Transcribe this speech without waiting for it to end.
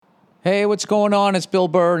Hey, what's going on? It's Bill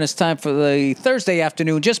Burr, and it's time for the Thursday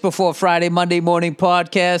afternoon, just before Friday, Monday morning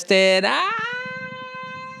podcast, and I'm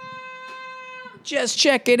just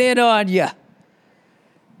checking in on you.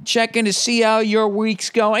 Checking to see how your week's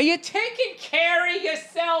going. Are you taking care of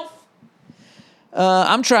yourself?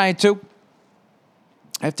 I'm trying to.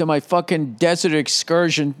 After my fucking desert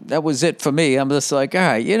excursion, that was it for me. I'm just like, all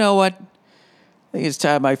right, you know what? I think it's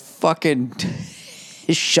time I fucking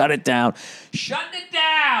shut it down. Shutting it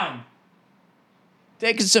down!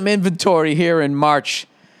 Taking some inventory here in March.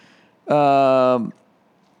 I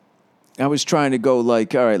was trying to go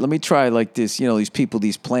like, all right, let me try like this, these people,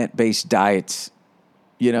 these plant-based diets,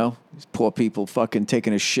 these poor people fucking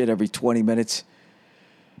taking a shit every 20 minutes,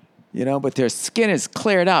 but their skin is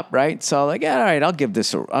cleared up, right? So like, all right, I'll give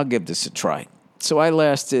this a try. So I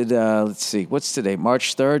lasted, let's see, what's today,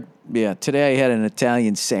 March 3rd? Yeah, today I had an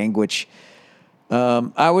Italian sandwich.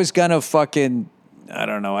 I was gonna fucking... I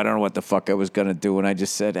don't know what the fuck I was going to do. And I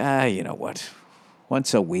just said, you know what?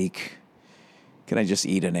 Once a week, can I just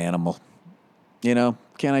eat an animal? Can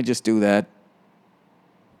I just do that?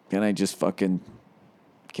 Can I just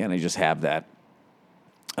have that?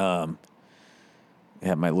 Have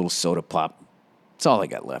my little soda pop. It's all I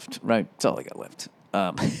got left, right? It's all I got left.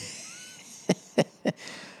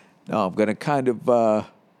 No, I'm going to kind of, a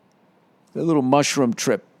little mushroom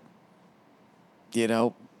trip,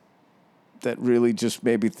 that really just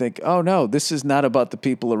made me think, oh no, this is not about the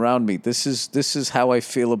people around me. This is how I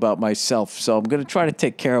feel about myself. So I'm going to try to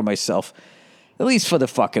take care of myself, at least for the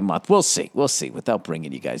fucking month. We'll see, without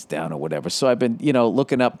bringing you guys down or whatever. So I've been,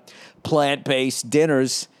 looking up plant-based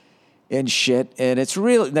dinners and shit. And it's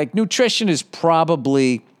really, like, nutrition is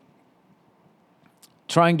probably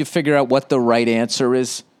trying to figure out what the right answer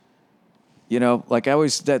is. Like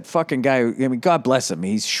that fucking guy, God bless him.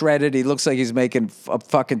 He's shredded. He looks like he's making a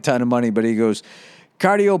fucking ton of money, but he goes,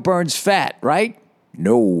 cardio burns fat, right?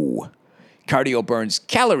 No. Cardio burns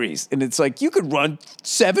calories. And it's like, you could run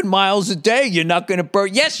 7 miles a day. You're not going to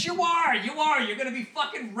burn. Yes, you are. You are. You're going to be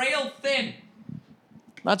fucking rail thin.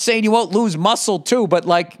 Not saying you won't lose muscle too, but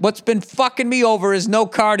like what's been fucking me over is no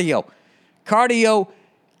cardio. Cardio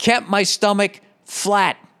kept my stomach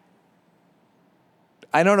flat.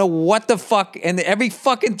 I don't know what the fuck, and every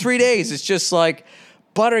fucking 3 days, it's just like,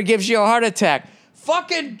 butter gives you a heart attack.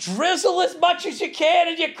 Fucking drizzle as much as you can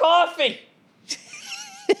in your coffee.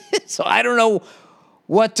 So I don't know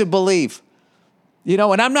what to believe.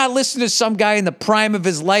 And I'm not listening to some guy in the prime of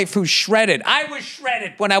his life who's shredded. I was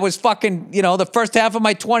shredded when I was fucking, the first half of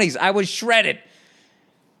my 20s. I was shredded.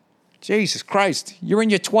 Jesus Christ, you're in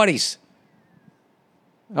your 20s.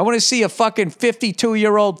 I want to see a fucking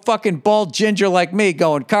 52-year-old fucking bald ginger like me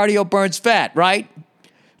going, cardio burns fat, right?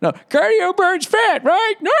 No, cardio burns fat,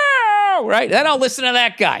 right? No, right? Then I'll listen to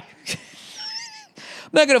that guy. I'm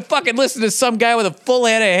not going to fucking listen to some guy with a full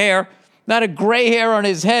head of hair, not a gray hair on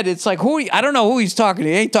his head. It's like, I don't know who he's talking to.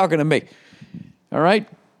 He ain't talking to me. All right?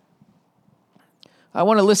 I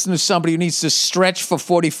want to listen to somebody who needs to stretch for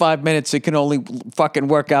 45 minutes and can only fucking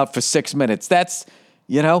work out for 6 minutes. That's,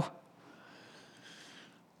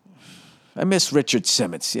 I miss Richard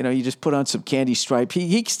Simmons. You just put on some candy stripe.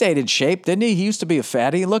 He stayed in shape, didn't he? He used to be a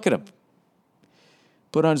fatty. Look at him.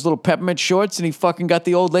 Put on his little peppermint shorts, and he fucking got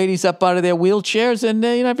the old ladies up out of their wheelchairs, and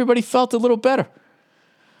everybody felt a little better.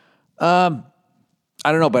 I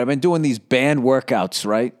don't know, but I've been doing these band workouts,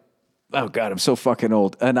 right? Oh, God, I'm so fucking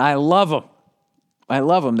old. And I love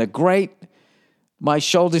them. They're great. My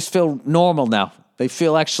shoulders feel normal now. They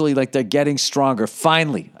feel actually like they're getting stronger.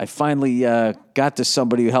 I finally got to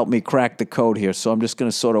somebody who helped me crack the code here. So I'm just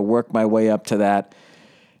going to sort of work my way up to that.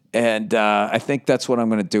 And I think that's what I'm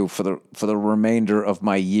going to do for the remainder of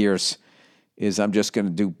my years is I'm just going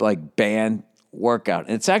to do like band workout.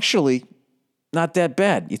 And it's actually not that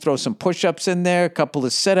bad. You throw some push-ups in there, a couple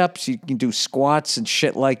of sit-ups. You can do squats and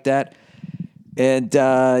shit like that. And,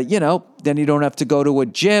 then you don't have to go to a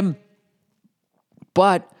gym.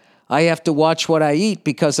 But I have to watch what I eat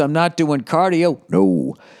because I'm not doing cardio.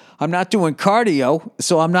 No, I'm not doing cardio,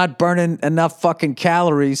 so I'm not burning enough fucking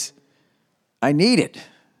calories. I need it.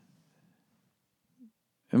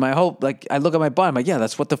 And my hope, like, I look at my body, I'm like, yeah,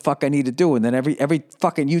 that's what the fuck I need to do. And then every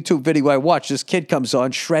fucking YouTube video I watch, this kid comes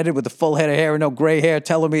on, shredded with a full head of hair and no gray hair,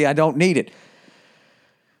 telling me I don't need it.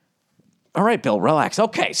 All right, Bill, relax.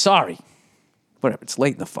 Okay, sorry. Whatever, it's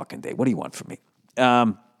late in the fucking day. What do you want from me?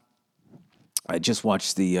 I just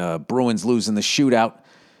watched the Bruins lose in the shootout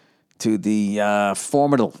to the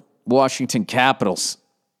formidable Washington Capitals,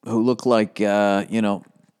 who look like,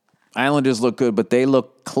 Islanders look good, but they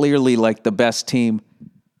look clearly like the best team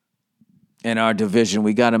in our division.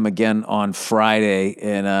 We got him again on Friday.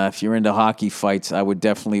 And if you're into hockey fights, I would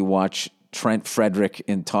definitely watch Trent Frederick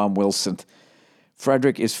and Tom Wilson.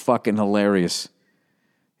 Frederick is fucking hilarious.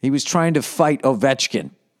 He was trying to fight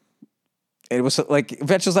Ovechkin. It was like,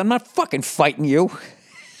 Ovechkin's like, I'm not fucking fighting you.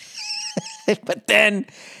 But then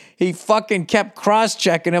he fucking kept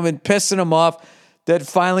cross-checking him and pissing him off. That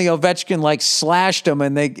finally Ovechkin like slashed him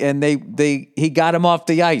and he got him off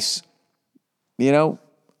the ice. You know?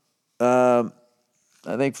 I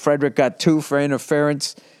think Frederick got 2 for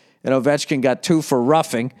interference and Ovechkin got 2 for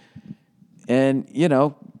roughing. And, you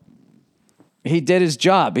know, he did his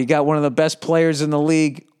job. He got one of the best players in the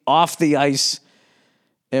league off the ice,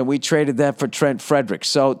 and we traded that for Trent Frederick.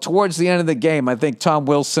 So towards the end of the game, I think Tom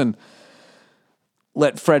Wilson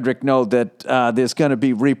let Frederick know that there's going to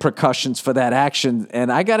be repercussions for that action.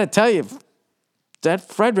 And I got to tell you, that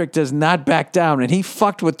Frederick does not back down, and he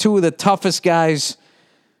fucked with 2 of the toughest guys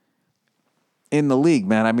in the league,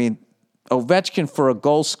 man. I mean, Ovechkin for a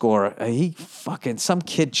goal scorer, some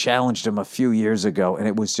kid challenged him a few years ago, and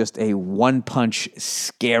it was just a one-punch,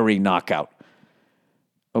 scary knockout.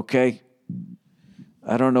 Okay?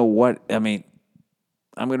 I don't know what, I mean,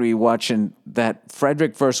 I'm going to be watching that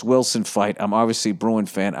Frederick versus Wilson fight. I'm obviously a Bruin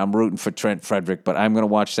fan. I'm rooting for Trent Frederick, but I'm going to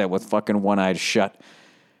watch that with fucking one eye shut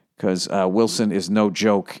because Wilson is no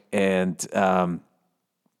joke and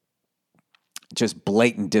just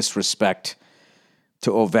blatant disrespect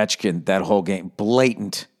to Ovechkin that whole game.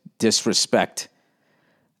 Blatant disrespect.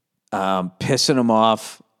 Pissing him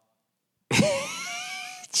off.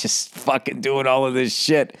 Just fucking doing all of this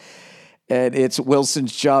shit. And it's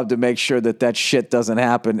Wilson's job to make sure that shit doesn't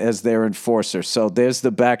happen as their enforcer. So there's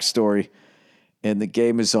the backstory. And the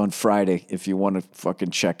game is on Friday if you want to fucking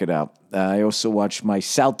check it out. I also watched my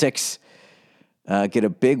Celtics get a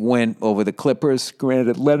big win over the Clippers.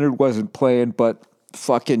 Granted, Leonard wasn't playing, but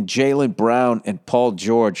fucking Jaylen Brown and Paul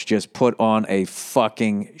George just put on a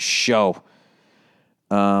fucking show.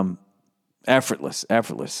 Effortless.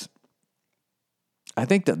 I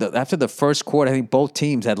think that after the first quarter, I think both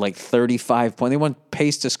teams had like 35 points. They went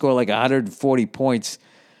pace to score like 140 points.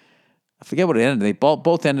 I forget what it ended. They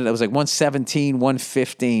both ended. It was like 117,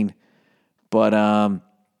 115. But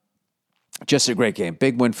just a great game.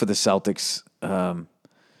 Big win for the Celtics.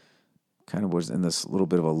 Kind of was in this little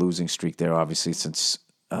bit of a losing streak there, obviously, since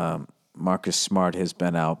Marcus Smart has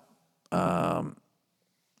been out.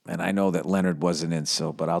 And I know that Leonard wasn't in,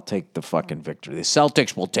 but I'll take the fucking victory. The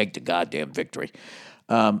Celtics will take the goddamn victory.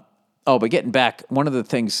 But getting back, one of the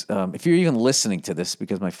things, if you're even listening to this,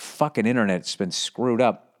 because my fucking internet's been screwed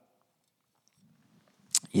up,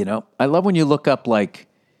 you know, I love when you look up, like,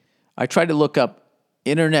 I try to look up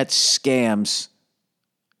internet scams,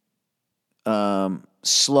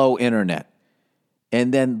 slow internet.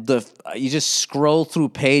 And then you just scroll through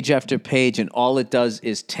page after page, and all it does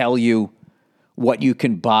is tell you what you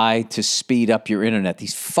can buy to speed up your internet.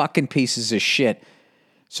 These fucking pieces of shit.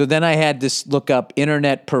 So then I had to look up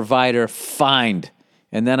internet provider find,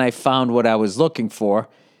 and then I found what I was looking for,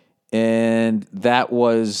 and that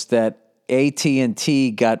was that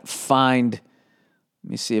AT&T got fined.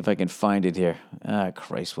 Let me see if I can find it here.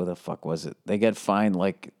 Christ, where the fuck was it? They got fined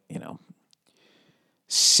like,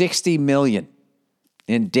 $60 million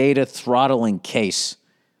in data throttling case.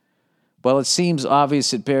 Well, it seems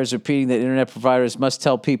obvious it bears repeating that internet providers must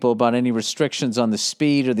tell people about any restrictions on the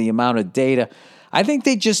speed or the amount of data. I think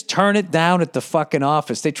they just turn it down at the fucking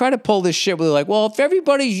office. They try to pull this shit where they're like, well, if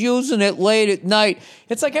everybody's using it late at night,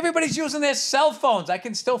 it's like everybody's using their cell phones. I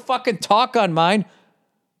can still fucking talk on mine.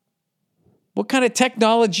 What kind of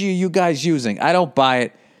technology are you guys using? I don't buy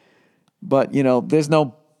it. But,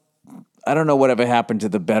 I don't know whatever happened to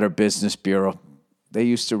the Better Business Bureau. They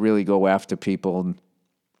used to really go after people, and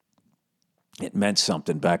it meant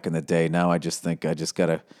something back in the day. Now I just think I just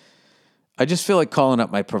feel like calling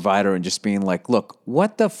up my provider and just being like, look,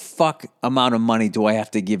 what the fuck amount of money do I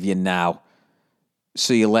have to give you now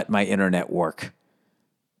so you let my internet work?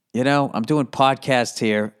 I'm doing podcasts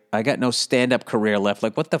here. I got no stand-up career left.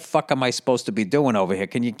 Like, what the fuck am I supposed to be doing over here?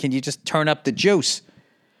 Can you just turn up the juice?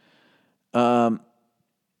 I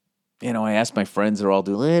asked my friends, they're all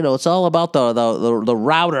doing, it's all about the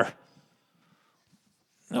router.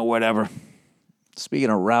 Or whatever. Speaking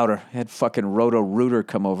of router, I had fucking Roto-Rooter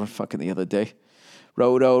come over fucking the other day.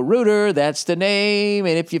 Roto-Rooter, that's the name.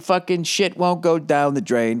 And if your fucking shit won't go down the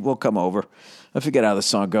drain, we'll come over. I forget how the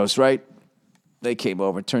song goes, right? They came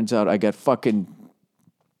over. Turns out I got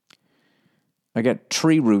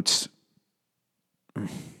tree roots.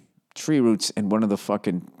 Tree roots in one of the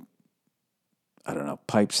fucking,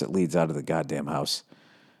 pipes that leads out of the goddamn house.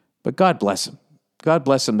 But God bless him. God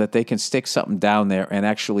bless them that they can stick something down there and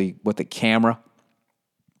actually, with the camera,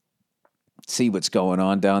 see what's going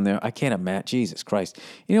on down there. I can't imagine. Jesus Christ.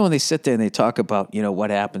 You know, when they sit there and they talk about, what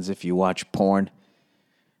happens if you watch porn,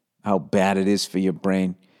 how bad it is for your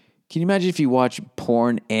brain. Can you imagine if you watch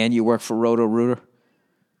porn and you work for Roto-Rooter?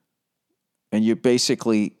 And you're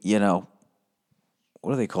basically,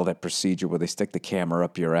 what do they call that procedure where they stick the camera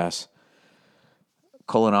up your ass?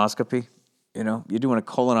 Colonoscopy. You're doing a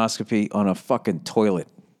colonoscopy on a fucking toilet.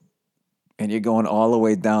 And you're going all the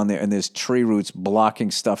way down there, and there's tree roots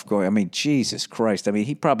blocking stuff going. I mean, Jesus Christ. I mean,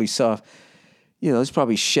 he probably saw, there's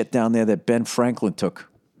probably shit down there that Ben Franklin took.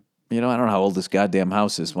 I don't know how old this goddamn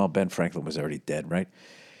house is. Well, Ben Franklin was already dead, right?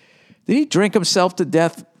 Did he drink himself to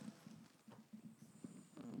death?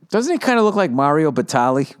 Doesn't he kind of look like Mario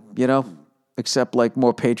Batali, except like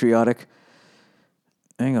more patriotic?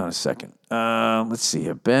 Hang on a second. Let's see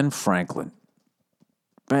here. Ben Franklin.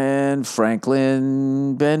 Let's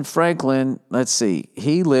see.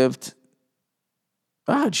 He lived,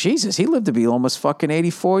 Jesus, he lived to be almost fucking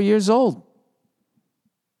 84 years old.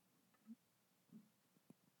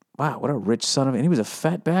 Wow, what a rich son of a, and he was a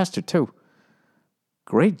fat bastard too.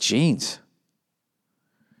 Great genes.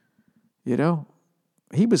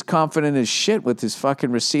 He was confident as shit with his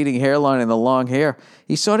fucking receding hairline and the long hair.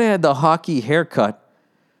 He sort of had the hockey haircut,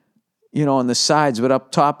 on the sides, but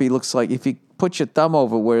up top he looks like, if you put your thumb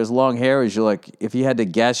over where his long hair is, you're like, if you had to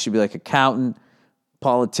guess, you'd be like accountant,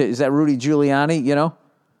 politician. Is that Rudy Giuliani,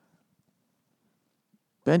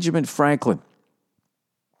 Benjamin Franklin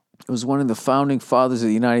was one of the founding fathers of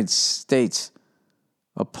the United States,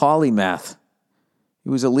 a polymath. He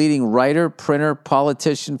was a leading writer, printer,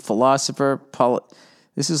 politician, philosopher.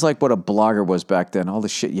 This is like what a blogger was back then, all the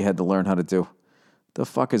shit you had to learn how to do. The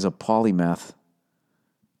fuck is a polymath?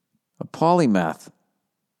 A polymath,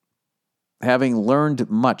 having learned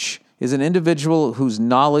much, is an individual whose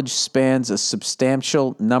knowledge spans a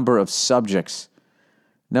substantial number of subjects,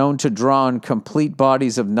 known to draw on complete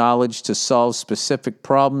bodies of knowledge to solve specific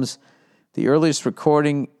problems. The earliest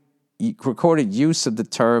recorded use of the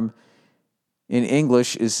term in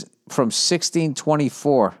English is from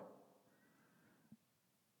 1624.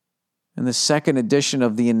 In the second edition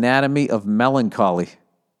of The Anatomy of Melancholy.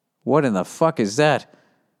 What in the fuck is that?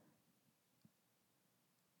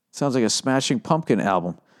 Sounds like a Smashing Pumpkin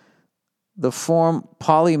album. The form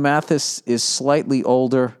polymathus is slightly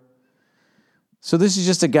older. So this is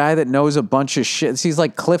just a guy that knows a bunch of shit. He's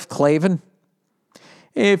like Cliff Clavin.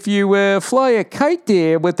 If you fly a kite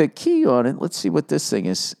there with a key on it, let's see what this thing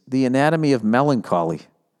is. The Anatomy of Melancholy.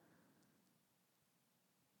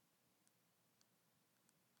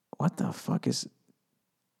 What the fuck is...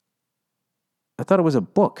 I thought it was a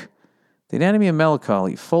book. The Anatomy of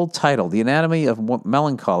Melancholy, full title, The Anatomy of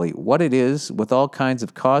Melancholy, what it is, with all kinds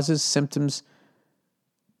of causes, symptoms.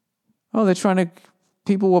 Oh, they're trying to...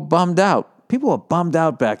 People were bummed out. People were bummed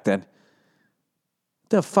out back then. What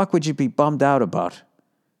the fuck would you be bummed out about?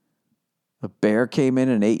 A bear came in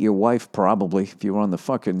and ate your wife, probably, if you were on the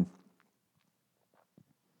fucking...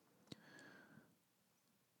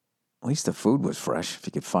 At least the food was fresh, if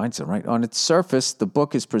you could find some, right? On its surface, the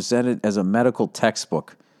book is presented as a medical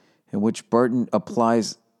textbook in which Burton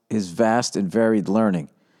applies his vast and varied learning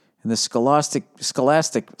in the scholastic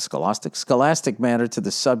manner to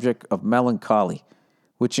the subject of melancholy,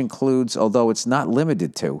 which includes, although it's not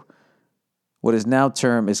limited to, what is now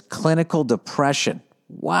termed as clinical depression.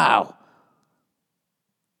 Wow.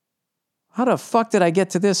 How the fuck did I get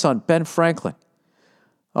to this on Ben Franklin?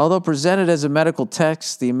 Although presented as a medical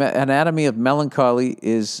text, the Anatomy of Melancholy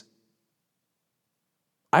is...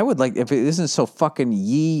 I would like, if it isn't so fucking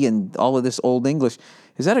yee and all of this old English,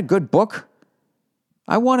 is that a good book?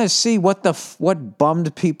 I want to see what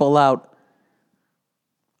bummed people out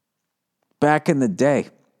back in the day.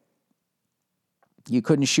 You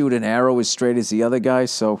couldn't shoot an arrow as straight as the other guy,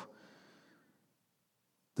 so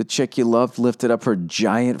the chick you loved lifted up her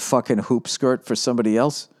giant fucking hoop skirt for somebody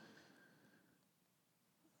else.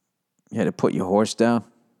 You had to put your horse down.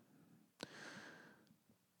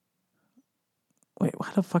 Wait, why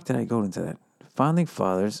the fuck did I go into that? Founding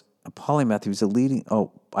Fathers, a polymath. He was a leading...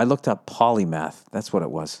 Oh, I looked up polymath. That's what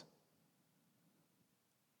it was.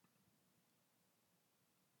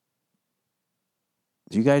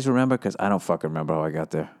 Do you guys remember? Because I don't fucking remember how I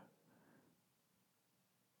got there.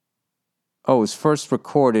 Oh, it was first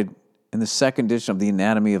recorded in the second edition of The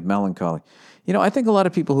Anatomy of Melancholy. I think a lot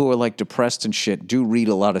of people who are like depressed and shit do read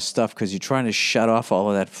a lot of stuff because you're trying to shut off all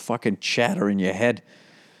of that fucking chatter in your head.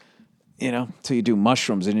 Till you do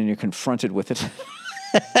mushrooms and then you're confronted with it.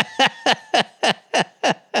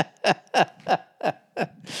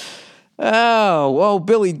 Oh, whoa,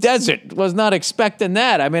 Billy Desert. was not expecting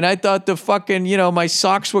that. I mean, I thought the fucking, my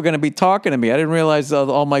socks were going to be talking to me. I didn't realize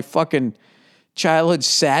all my fucking childhood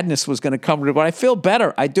sadness was going to come to, but I feel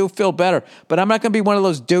better. I do feel better. But I'm not going to be one of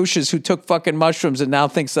those douches who took fucking mushrooms and now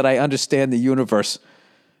thinks that I understand the universe.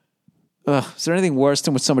 Is there anything worse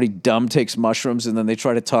than when somebody dumb takes mushrooms and then they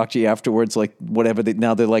try to talk to you afterwards, like whatever?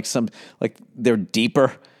 Now they're like they're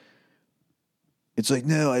deeper. It's like,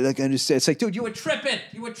 no, I understand. It's like, dude, you were tripping.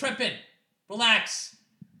 Relax.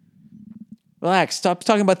 Stop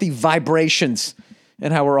talking about the vibrations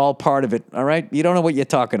and how we're all part of it. All right, you don't know what you're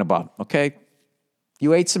talking about. Okay,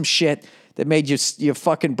 you ate some shit that made your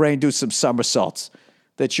fucking brain do some somersaults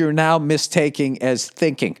that you're now mistaking as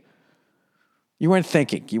thinking. You weren't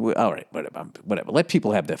thinking. You were all right. Whatever. Let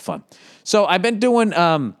people have their fun. So I've been doing.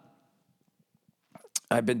 Trying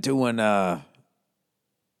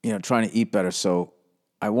to eat better. So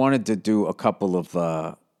I wanted to do a couple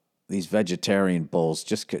of these vegetarian bowls.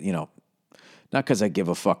 Just not because I give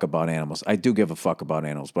a fuck about animals. I do give a fuck about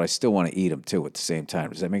animals, but I still want to eat them too at the same time.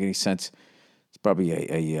 Does that make any sense? It's probably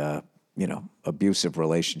a abusive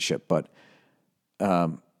relationship, but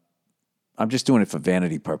I'm just doing it for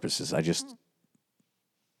vanity purposes. I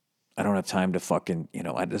don't have time to fucking,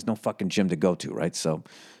 there's no fucking gym to go to, right? So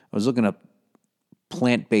I was looking up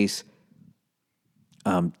plant-based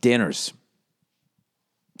dinners.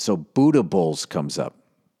 So Buddha bowls comes up.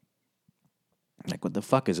 Like, what the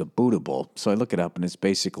fuck is a Buddha bowl? So I look it up, and it's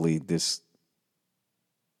basically this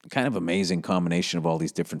kind of amazing combination of all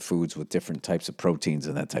these different foods with different types of proteins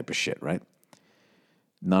and that type of shit, right?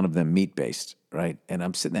 None of them meat-based, right? And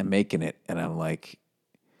I'm sitting there making it, and I'm like,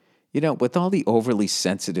 with all the overly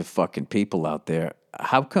sensitive fucking people out there,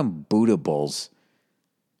 how come Buddha bowls,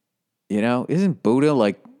 isn't Buddha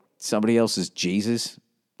like somebody else's Jesus?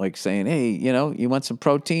 Like saying, hey, you want some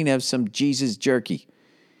protein? Have some Jesus jerky.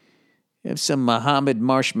 Have some Muhammad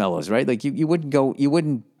marshmallows, right? Like you wouldn't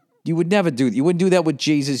never do that with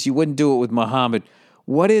Jesus. You wouldn't do it with Muhammad.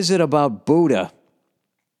 What is it about Buddha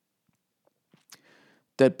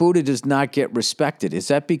that Buddha does not get respected? Is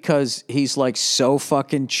that because he's like so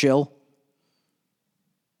fucking chill?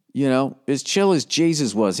 As chill as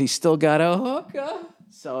Jesus was, he still got a hookah.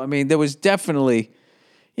 So, I mean, there was definitely,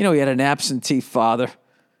 he had an absentee father,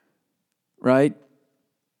 right?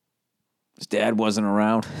 His dad wasn't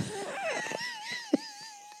around.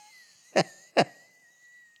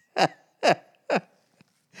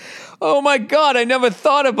 Oh my God, I never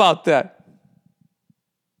thought about that.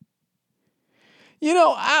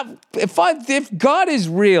 If God is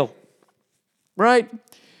real, right?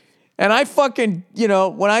 And I fucking,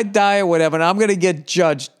 when I die or whatever, and I'm going to get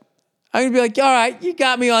judged, I'm going to be like, all right, you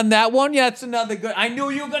got me on that one. Yeah, that's another good. I knew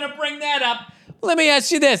you were going to bring that up. Let me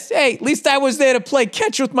ask you this. Hey, at least I was there to play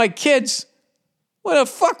catch with my kids. What the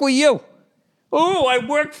fuck were you? Oh, I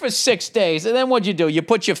worked for 6 days. And then what'd you do? You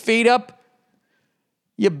put your feet up?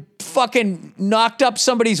 You fucking knocked up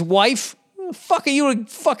somebody's wife? The fuck are you to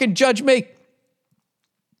fucking judge me?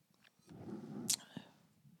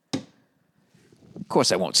 Of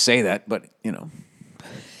course, I won't say that, but,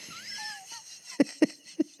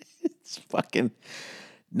 it's fucking,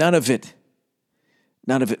 none of it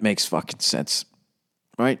makes fucking sense,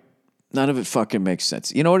 right? None of it fucking makes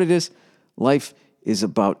sense. You know what it is? Life is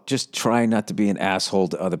about just trying not to be an asshole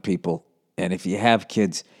to other people. And if you have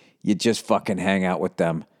kids, you just fucking hang out with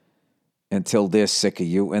them until they're sick of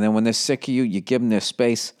you. And then when they're sick of you, you give them their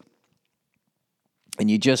space.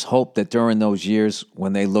 And you just hope that during those years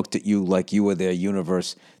when they looked at you like you were their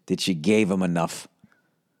universe, that you gave them enough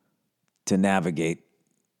to navigate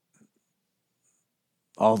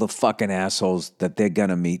all the fucking assholes that they're going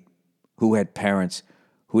to meet who had parents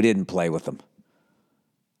who didn't play with them.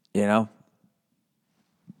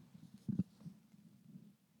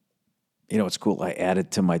 It's cool. I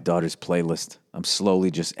added to my daughter's playlist. I'm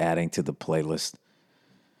slowly just adding to the playlist.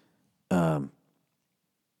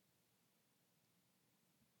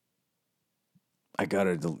 I got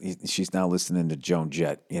her. She's now listening to Joan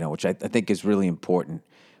Jett, which I think is really important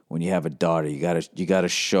when you have a daughter. You gotta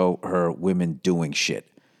show her women doing shit,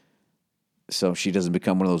 so she doesn't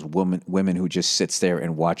become one of those women who just sits there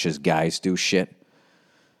and watches guys do shit.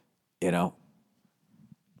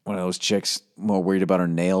 One of those chicks more worried about her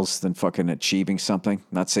nails than fucking achieving something.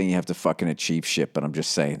 Not saying you have to fucking achieve shit, but I'm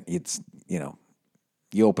just saying it's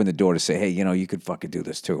you open the door to say, hey, you could fucking do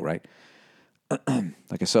this too, right?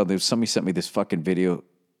 Like I saw, somebody sent me this fucking video.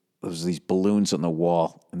 There was these balloons on the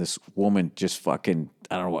wall, and this woman just fucking,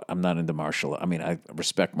 I don't know what, I'm not into martial arts. I mean, I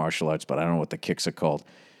respect martial arts, but I don't know what the kicks are called.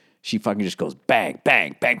 She fucking just goes bang,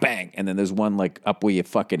 bang, bang, bang. And then there's one like up where your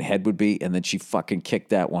fucking head would be, and then she fucking kicked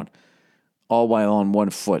that one, all while on one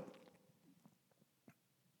foot.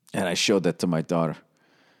 And I showed that to my daughter.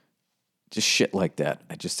 Just shit like that.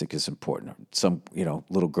 I just think it's important. Some,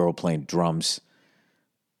 little girl playing drums,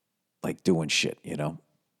 like doing shit, I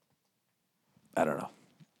don't know.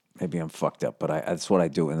 Maybe I'm fucked up, but that's what I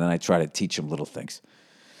do. And then I try to teach them little things.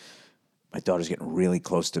 My daughter's getting really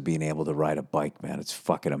close to being able to ride a bike, man. It's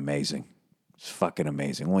fucking amazing. It's fucking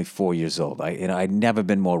amazing. Only 4 years old. I'd never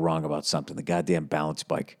been more wrong about something. The goddamn balance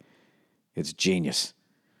bike. It's genius.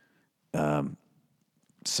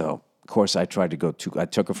 So, of course, I tried to I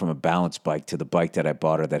took her from a balance bike to the bike that I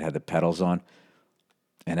bought her that had the pedals on.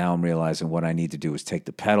 And now I'm realizing what I need to do is take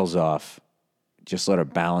the pedals off, just let her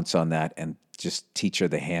balance on that, and just teach her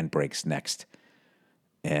the handbrakes next.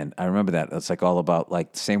 And I remember that. It's like all about,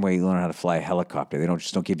 like, the same way you learn how to fly a helicopter. They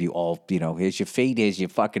don't give you all, here's your feet, here's your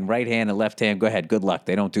fucking right hand and left hand. Go ahead, good luck.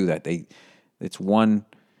 They don't do that. It's one,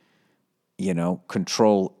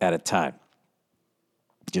 control at a time.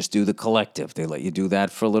 Just do the collective. They let you do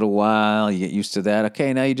that for a little while. You get used to that.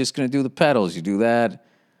 Okay, now you're just going to do the pedals. You do that.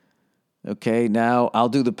 Okay, now I'll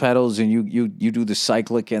do the pedals and you do the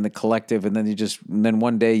cyclic and the collective, and then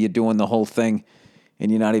one day you're doing the whole thing and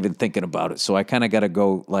you're not even thinking about it. So I kind of got to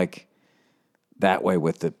go like that way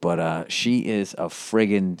with it. But she is a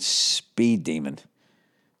friggin' speed demon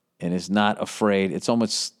and is not afraid. It's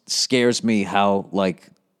almost scares me how like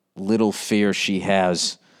little fear she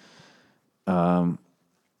has.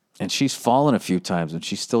 And she's fallen a few times and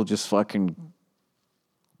she still just fucking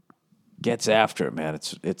gets after it, man.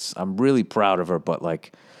 I'm really proud of her, but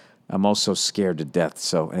like I'm also scared to death.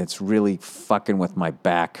 So, and it's really fucking with my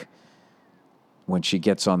back when she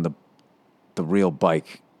gets on the real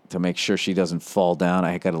bike to make sure she doesn't fall down.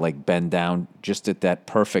 I got to like bend down just at that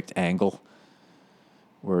perfect angle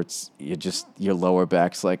where your lower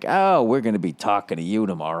back's like, oh, we're going to be talking to you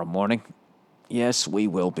tomorrow morning. Yes, we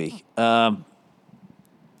will be.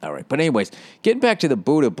 All right. But anyways, getting back to the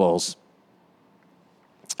Buddha bowls,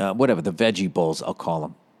 whatever, the veggie bowls, I'll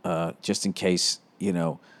call them, just in case,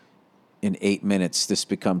 in 8 minutes, this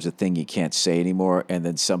becomes a thing you can't say anymore. And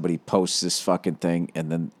then somebody posts this fucking thing.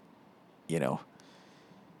 And then,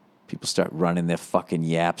 people start running their fucking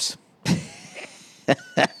yaps.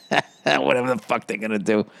 Whatever the fuck they're going to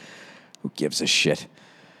do. Who gives a shit?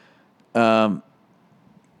 Anyway,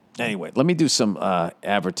 let me do some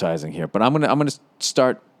advertising here. But I'm gonna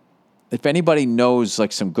start. If anybody knows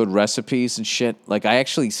like some good recipes and shit, like I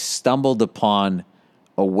actually stumbled upon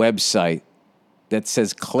a website that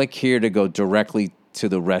says click here to go directly to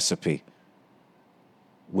the recipe,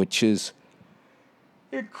 which is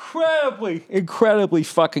incredibly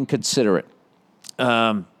fucking considerate.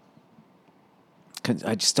 I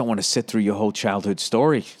just don't want to sit through your whole childhood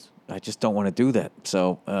story. I just don't want to do that.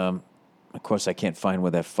 So, of course, I can't find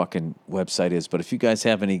where that fucking website is. But if you guys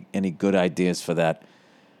have any good ideas for that,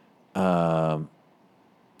 because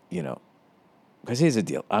here's the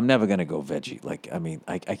deal. I'm never going to go veggie. Like, I mean,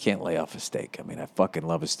 I can't lay off a steak. I mean, I fucking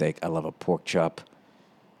love a steak. I love a pork chop.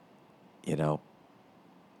 I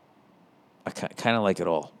kind of like it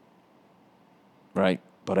all. Right?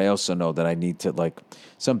 But I also know that I need to, like,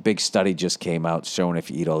 some big study just came out showing if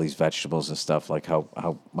you eat all these vegetables and stuff, like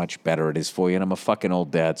how much better it is for you. And I'm a fucking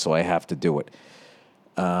old dad, so I have to do it.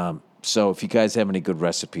 So if you guys have any good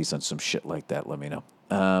recipes on some shit like that, let me know.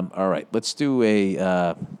 All right, let's do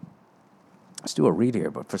a read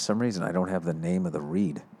here. But for some reason, I don't have the name of the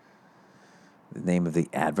read. The name of the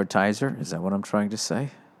advertiser? Is that what I'm trying to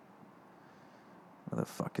say? Where the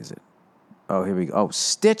fuck is it? Oh, here we go. Oh,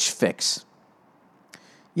 Stitch Fix.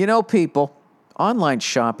 People, online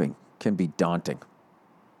shopping can be daunting.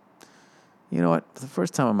 You know what? For the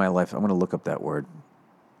first time in my life, I'm going to look up that word.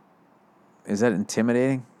 Is that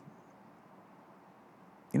intimidating?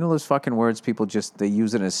 You know those fucking words people they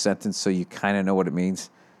use it in a sentence so you kind of know what it means?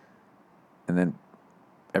 And then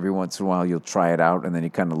every once in a while you'll try it out and then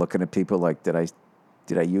you're kind of looking at people like, did I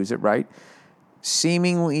use it right?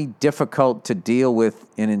 Seemingly difficult to deal with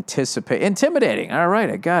and anticipate. Intimidating. All right,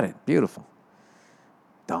 I got it. Beautiful.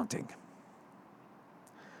 Daunting.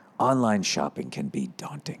 Online shopping can be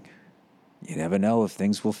daunting. You never know if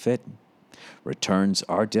things will fit. Returns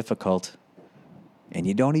are difficult. And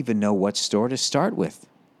you don't even know what store to start with.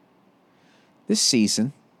 This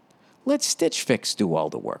season, let Stitch Fix do all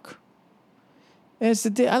the work. I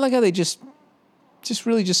like how they just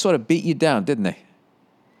really sort of beat you down, didn't they?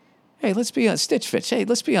 Hey, let's be honest. Stitch Fix. Hey,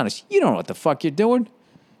 let's be honest. You don't know what the fuck you're doing.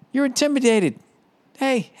 You're intimidated.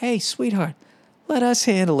 Hey, sweetheart. Let us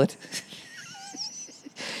handle it.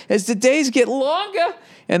 As the days get longer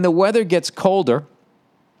and the weather gets colder,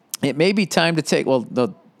 it may be time to take,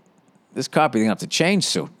 this copy is going to have to change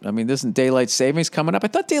soon. I mean, isn't daylight savings coming up? I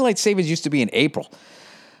thought daylight savings used to be in April,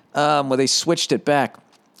 where they switched it back.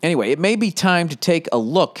 Anyway, it may be time to take a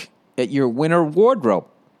look at your winter wardrobe.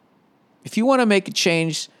 If you want to make a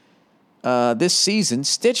change this season,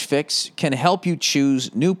 Stitch Fix can help you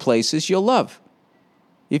choose new places you'll love.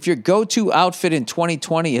 If your go-to outfit in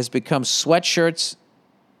 2020 has become sweatshirts,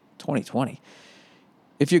 2020.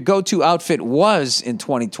 If your go-to outfit was in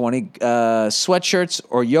 2020 sweatshirts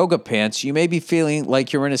or yoga pants, you may be feeling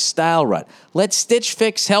like you're in a style rut. Let Stitch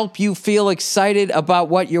Fix help you feel excited about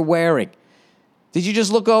what you're wearing. Did you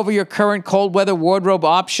just look over your current cold weather wardrobe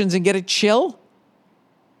options and get a chill?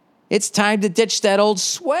 It's time to ditch that old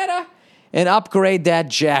sweater and upgrade that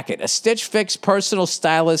jacket. A Stitch Fix personal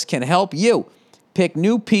stylist can help you pick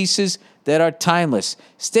new pieces that are timeless.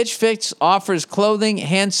 Stitch Fix offers clothing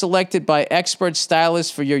hand-selected by expert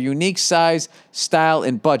stylists for your unique size, style,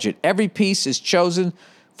 and budget. Every piece is chosen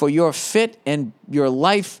for your fit and your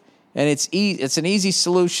life, and it's an easy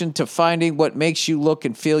solution to finding what makes you look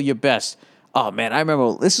and feel your best. Oh, man, I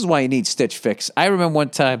remember, this is why you need Stitch Fix. I remember one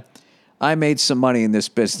time I made some money in this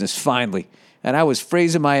business, finally, and I was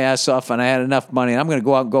freezing my ass off, and I had enough money, and I'm going to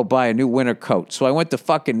go out and go buy a new winter coat. So I went to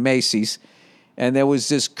fucking Macy's, and there was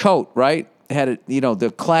this coat, right? It had,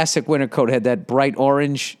 the classic winter coat had that bright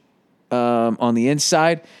orange on the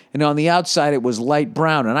inside, and on the outside it was light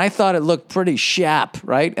brown, and I thought it looked pretty sharp,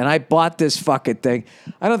 right? And I bought this fucking thing.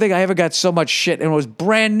 I don't think I ever got so much shit, and it was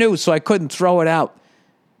brand new, so I couldn't throw it out.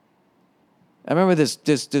 I remember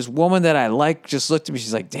this woman that I like just looked at me.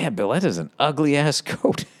 She's like, "Damn, Bill, that is an ugly-ass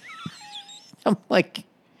coat." I'm like,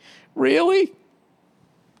 "Really?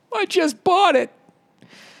 I just bought it."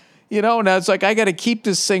 Now it's like I got to keep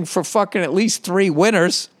this thing for fucking at least 3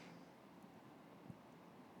 winters.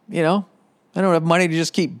 I don't have money to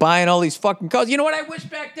just keep buying all these fucking coats. You know what? I wish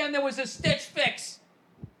back then there was a Stitch Fix.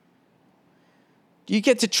 You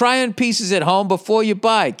get to try on pieces at home before you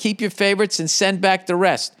buy. Keep your favorites and send back the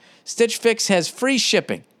rest. Stitch Fix has free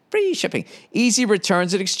shipping, easy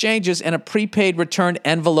returns and exchanges, and a prepaid return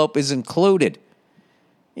envelope is included.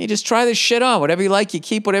 You just try this shit on. Whatever you like, you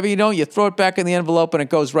keep. Whatever you don't, you throw it back in the envelope and it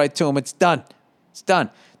goes right to them. It's done. It's done.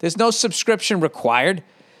 There's no subscription required.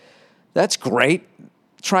 That's great.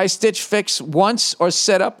 Try Stitch Fix once or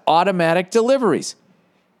set up automatic deliveries.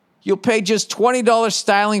 You'll pay just $20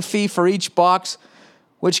 styling fee for each box,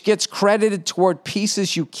 which gets credited toward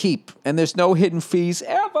pieces you keep. And there's no hidden fees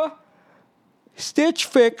ever. Stitch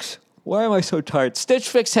Fix. Why am I so tired? Stitch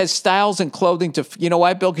Fix has styles and clothing to... You know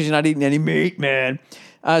why, Bill? Because you're not eating any meat, man.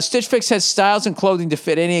 Stitch Fix has styles and clothing to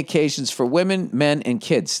fit any occasions for women, men, and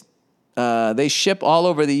kids. They ship all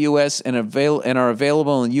over the U.S. and are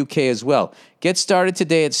available in the U.K. as well. Get started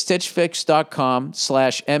today at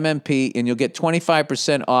stitchfix.com/MMP, and you'll get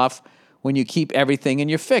 25% off when you keep everything in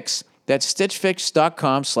your fix. That's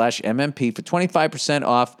stitchfix.com/MMP for 25%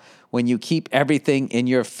 off when you keep everything in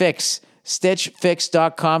your fix.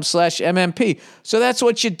 stitchfix.com/MMP. So that's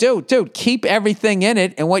what you do. Dude, keep everything in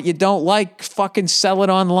it, and what you don't like, fucking sell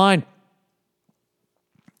it online.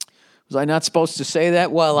 Was I not supposed to say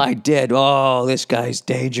that? Well, I did. Oh, this guy's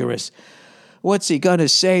dangerous. What's he going to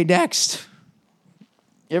say next?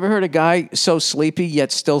 You ever heard a guy so sleepy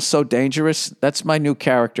yet still so dangerous? That's my new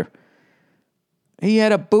character. He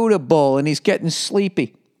had a Buddha bowl, and he's getting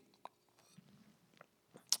sleepy.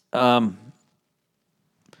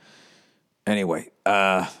 Anyway,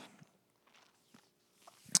 what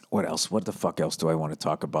else? What the fuck else do I want to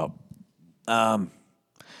talk about? So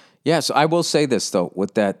I will say this, though,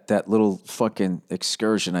 with that little fucking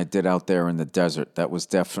excursion I did out there in the desert, that was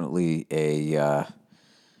definitely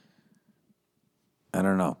I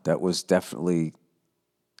don't know, it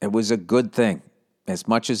was a good thing. As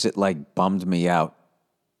much as it, bummed me out.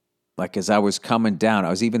 Like, as I was coming down, I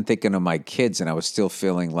was even thinking of my kids, and I was still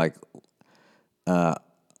feeling like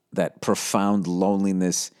that profound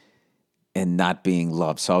loneliness and not being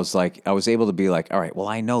loved. So I was able to be like, all right, well,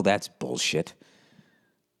 I know that's bullshit.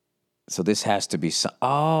 So this has to be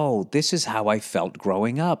this is how I felt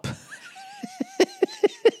growing up.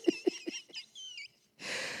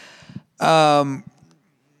 I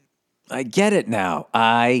get it now.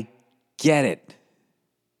 I get it.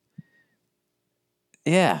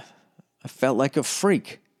 Yeah. I felt like a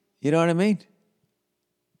freak. You know what I mean?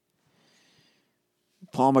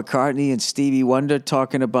 Paul McCartney and Stevie Wonder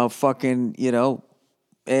talking about fucking,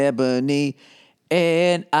 ebony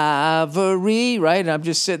and ivory, right? And I'm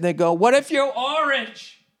just sitting there going, what if you're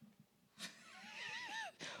orange?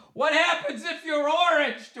 What happens if you're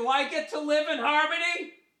orange? Do I get to live in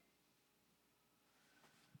harmony?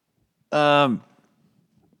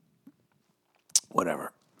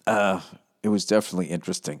 Whatever. It was definitely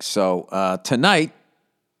interesting. So tonight,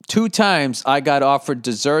 2 times I got offered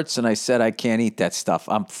desserts, and I said I can't eat that stuff.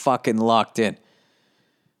 I'm fucking locked in.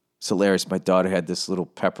 It's hilarious. My daughter had this little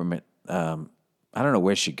peppermint. I don't know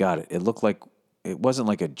where she got it. It looked like, it wasn't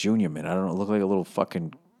like a junior mint. I don't know. It looked like a little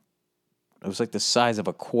fucking, it was like the size of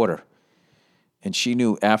a quarter. And she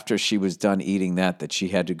knew after she was done eating that she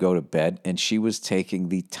had to go to bed. And she was taking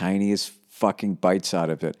the tiniest fucking bites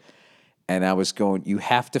out of it. And I was going, you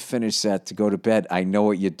have to finish that to go to bed. I know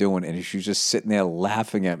what you're doing. And she was just sitting there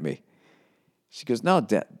laughing at me. She goes, no,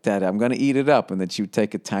 Dad, I'm going to eat it up. And then she would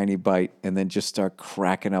take a tiny bite and then just start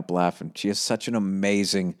cracking up laughing. She has such an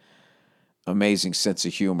amazing sense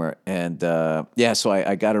of humor. And so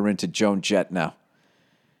I got her into Joan Jett now.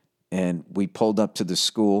 And we pulled up to the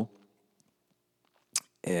school.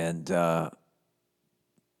 And that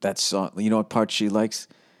song, you know what part she likes?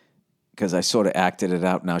 Because I sort of acted it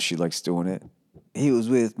out. Now she likes doing it. He was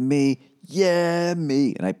with me, yeah,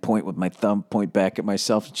 me. And I point with my thumb, point back at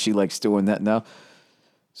myself. And she likes doing that now.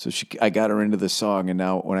 So I got her into the song. And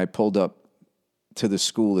now when I pulled up to the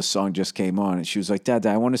school, the song just came on. And she was like, Dad,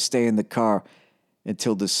 I want to stay in the car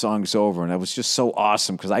until this song's over. And that was just so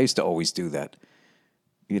awesome because I used to always do that.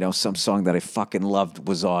 You know, some song that I fucking loved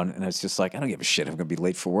was on, and I was just like, I don't give a shit if I'm going to be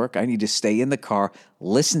late for work. I need to stay in the car,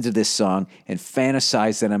 listen to this song, and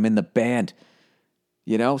fantasize that I'm in the band,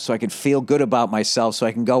 you know, so I can feel good about myself so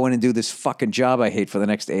I can go in and do this fucking job I hate for the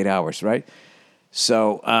next 8 hours, right?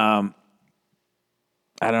 So, I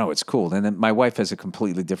don't know, it's cool. And then my wife has a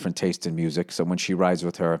completely different taste in music, so when she rides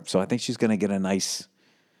with her, so I think she's going to get a nice,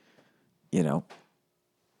 you know,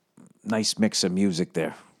 nice mix of music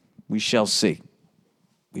there. We shall see.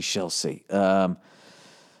 We shall see. All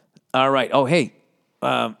right. Oh, hey.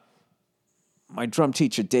 My drum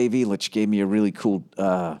teacher, Dave Elich, gave me a really cool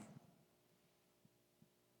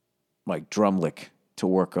drum lick to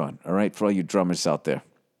work on. All right, for all you drummers out there.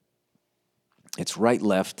 It's right,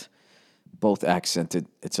 left, both accented.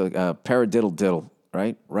 It's a paradiddle diddle,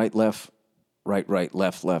 right? Right, left,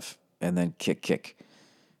 left, and then kick, kick.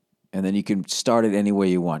 And then you can start it any way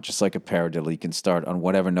you want, just like a paradiddle. You can start on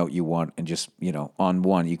whatever note you want and just, you know, on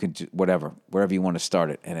one, you can do wherever you want to start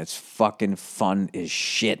it. And it's fucking fun as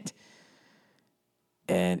shit.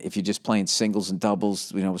 And if you're just playing singles and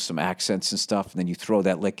doubles, you know, with some accents and stuff, and then you throw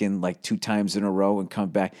that lick in like 2 times in a row and come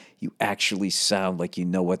back, you actually sound like you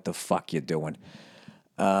know what the fuck you're doing.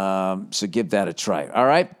 So give that a try. All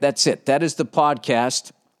right, that's it. That is the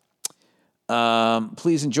podcast.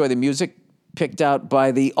 Please enjoy the music. Picked out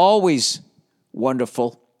by the always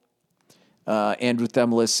wonderful Andrew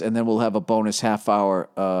Themelis, and then we'll have a bonus half hour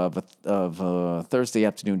of Thursday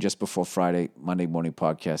afternoon just before Monday morning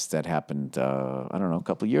podcast that happened, I don't know, a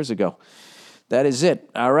couple of years ago. That is it.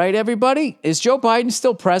 All right, everybody? Is Joe Biden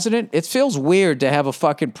still president? It feels weird to have a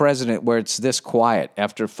fucking president where it's this quiet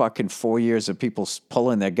after fucking 4 years of people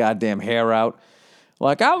pulling their goddamn hair out.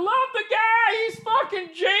 Like, I love the guy. He's fucking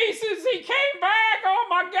Jesus. He came back. Oh,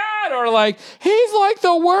 my God. Or like, he's like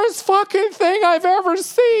the worst fucking thing I've ever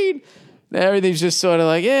seen. And everything's just sort of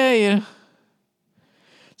like, yeah, you know.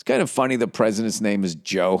 It's kind of funny the president's name is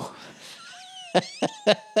Joe.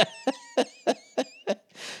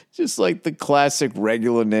 Just like the classic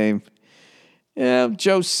regular name. Yeah,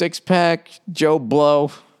 Joe Sixpack, Joe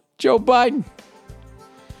Blow, Joe Biden.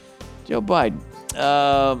 Joe Biden.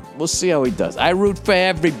 We'll see how he does. I root for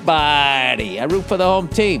everybody. I root for the home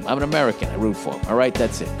team. I'm an American. I root for them. All right,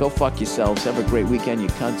 that's it. Go fuck yourselves. Have a great weekend, you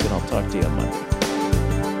cunts, and I'll talk to you on Monday.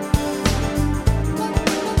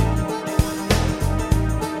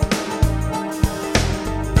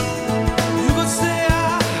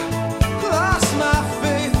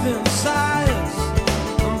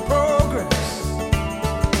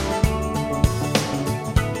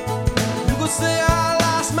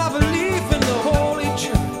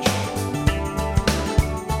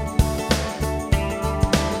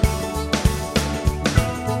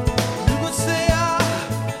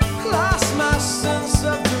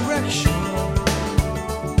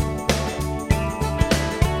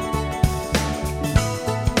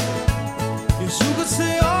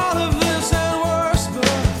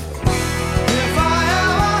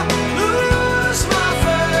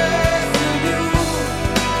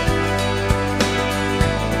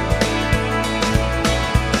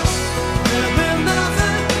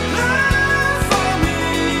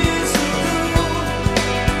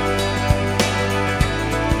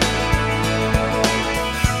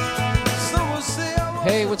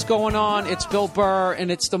 What's going on? It's Bill Burr,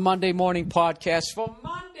 and it's the Monday Morning Podcast for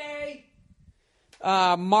Monday,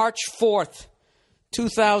 March 4th,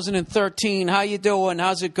 2013. How you doing?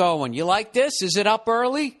 How's it going? You like this? Is it up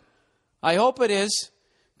early? I hope it is,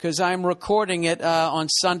 because I'm recording it on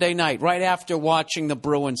Sunday night, right after watching the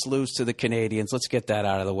Bruins lose to the Canadians. Let's get that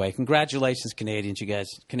out of the way. Congratulations, Canadians, you guys,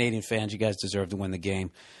 Canadian fans. You guys deserve to win the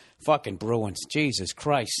game. Fucking Bruins. Jesus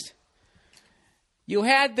Christ. You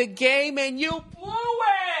had the game and you blew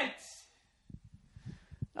it!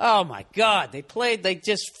 Oh, my God. They played like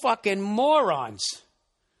just fucking morons.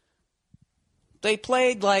 They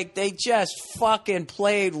played like they just fucking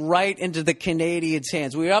played right into the Canadiens'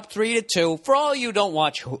 hands. We were up 3-2. For all you who don't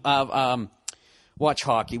watch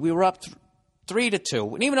hockey, we were up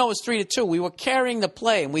 3-2. And even though it was 3-2, we were carrying the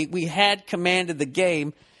play, and we had commanded the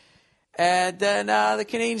game. And then the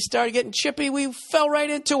Canadiens started getting chippy. We fell right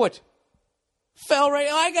into it.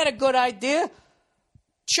 I got a good idea.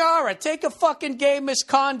 Chara, take a fucking game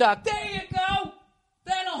misconduct. There you go.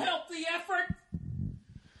 That'll help the effort.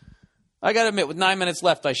 I got to admit, with 9 minutes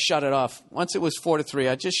left, I shut it off. Once it was 4-3,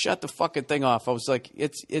 I just shut the fucking thing off. I was like,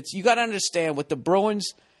 it's. You got to understand, with the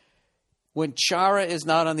Bruins, when Chara is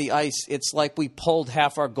not on the ice, it's like we pulled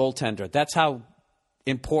half our goaltender. That's how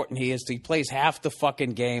important he is. He plays half the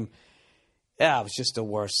fucking game. Yeah, it was just the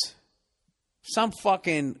worst. Some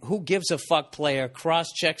fucking who gives a fuck player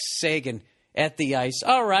cross-checks Sagan at the ice.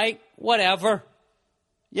 All right, whatever.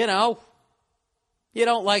 You know, you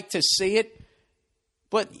don't like to see it,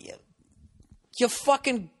 but you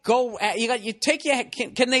fucking go.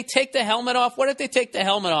 Can they take the helmet off? What if they take the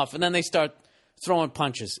helmet off and then they start throwing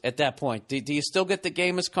punches at that point? Do you still get the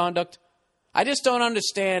game misconduct? I just don't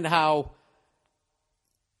understand how.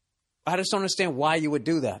 I just don't understand why you would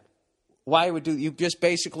do that. You just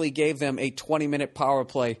basically gave them a 20-minute power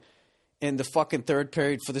play in the fucking third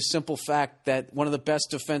period for the simple fact that one of the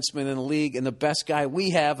best defensemen in the league and the best guy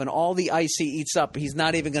we have and all the ice he eats up, he's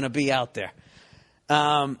not even going to be out there.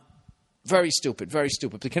 Very stupid, very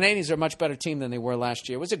stupid. The Canadiens are a much better team than they were last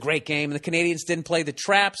year. It was a great game. The Canadiens didn't play the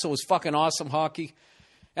trap, so it was fucking awesome hockey.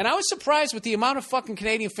 And I was surprised with the amount of fucking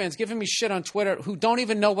Canadian fans giving me shit on Twitter who don't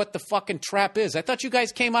even know what the fucking trap is. I thought you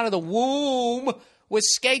guys came out of the womb with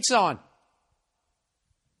skates on.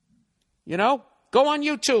 You know? Go on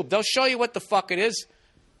YouTube. They'll show you what the fuck it is.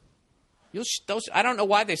 I don't know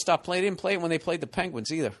why they stopped playing. They didn't play it when they played the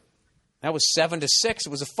Penguins either. That was 7-6. It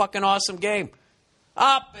was a fucking awesome game.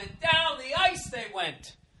 Up and down the ice they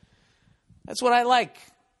went. That's what I like.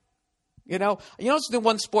 You know the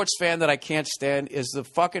one sports fan that I can't stand is the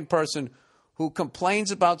fucking person who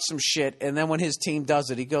complains about some shit, and then when his team does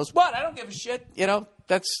it, he goes, "What? I don't give a shit." You know,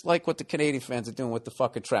 that's like what the Canadian fans are doing with the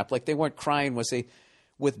fucking trap. Like they weren't crying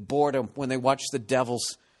with boredom when they watched the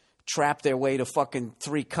Devils trap their way to fucking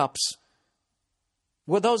 3 cups.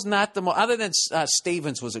 Were those not the most... Other than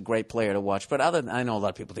Stevens was a great player to watch, but I know a lot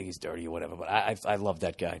of people think he's dirty or whatever, but I love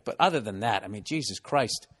that guy. But other than that, I mean, Jesus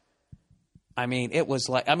Christ. I mean, it was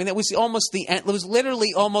almost the end. It was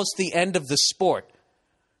literally almost the end of the sport.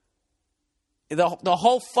 The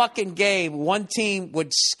whole fucking game, one team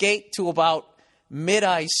would skate to about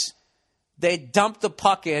mid-ice. They'd dump the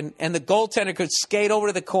puck in, and the goaltender could skate over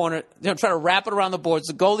to the corner, try to wrap it around the boards.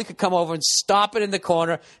 The goalie could come over and stop it in the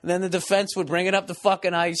corner, and then the defense would bring it up the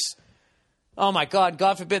fucking ice. Oh, my God.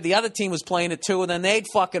 God forbid the other team was playing it, too, and then they'd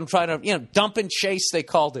fucking try to, dump and chase, they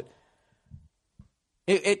called it.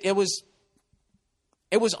 It was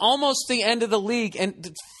almost the end of the league, and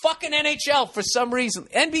the fucking NHL, for some reason,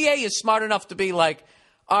 NBA is smart enough to be like,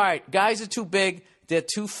 all right, guys are too big, they're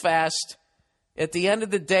too fast. At the end of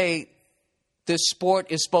the day, this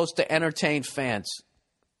sport is supposed to entertain fans.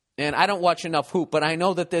 And I don't watch enough hoop, but I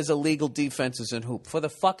know that there's illegal defenses in hoop. For the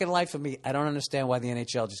fucking life of me, I don't understand why the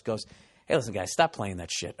NHL just goes, hey, listen, guys, stop playing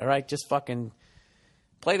that shit, all right? Just fucking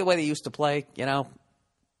play the way they used to play, And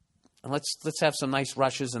let's have some nice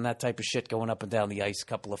rushes and that type of shit going up and down the ice, a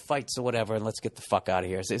couple of fights or whatever, and let's get the fuck out of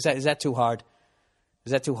here. Is that too hard?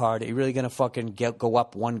 Is that too hard? Are you really going to fucking go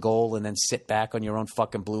up 1 goal and then sit back on your own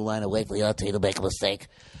fucking blue line and wait for your team to make a mistake?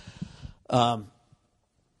 I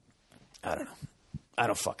don't know. I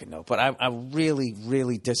don't fucking know. But I'm really,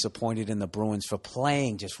 really disappointed in the Bruins for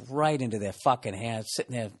playing just right into their fucking hands,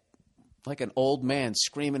 sitting there like an old man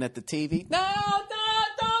screaming at the TV. No,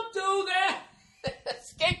 don't do that.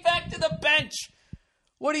 Skate back to the bench.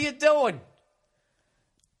 What are you doing?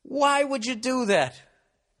 Why would you do that?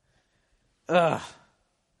 I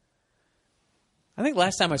think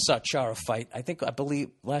last time I saw Chara fight, I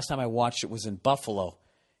believe last time I watched it was in Buffalo.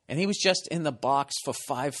 And he was just in the box for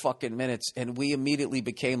 5 fucking minutes, and we immediately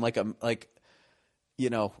became we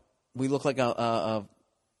look like a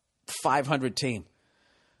 500 team.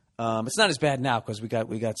 It's not as bad now because we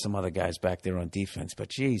got some other guys back there on defense, but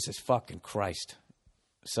Jesus fucking Christ.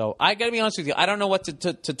 So I got to be honest with you, I don't know what to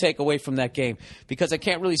take away from that game because I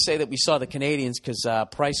can't really say that we saw the Canadiens because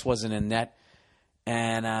Price wasn't in net,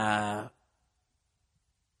 and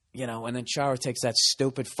and then Chara takes that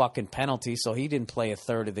stupid fucking penalty, so he didn't play a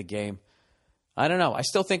third of the game. I don't know. I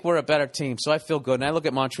still think we're a better team, so I feel good. And I look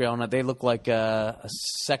at Montreal, and they look like a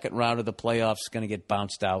second round of the playoffs going to get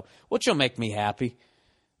bounced out, which will make me happy.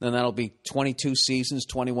 Then that'll be 22 seasons,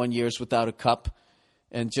 21 years without a cup.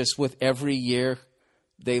 And just with every year,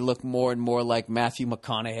 they look more and more like Matthew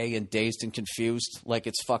McConaughey and Dazed and Confused, like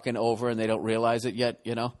it's fucking over and they don't realize it yet,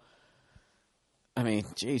 you know? I mean,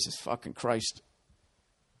 Jesus fucking Christ.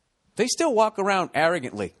 They still walk around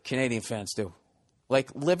arrogantly, Canadian fans do.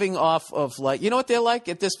 Like living off of like, you know what they're like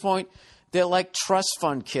at this point? They're like trust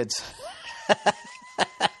fund kids.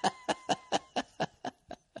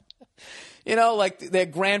 You know, like their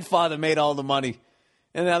grandfather made all the money.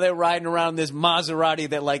 And now they're riding around this Maserati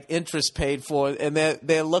that like interest paid for. And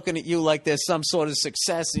they're looking at you like there's some sort of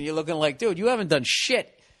success. And you're looking like, dude, you haven't done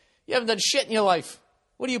shit. You haven't done shit in your life.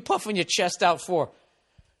 What are you puffing your chest out for?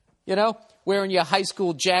 You know, wearing your high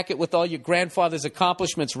school jacket with all your grandfather's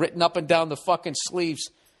accomplishments written up and down the fucking sleeves.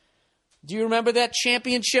 Do you remember that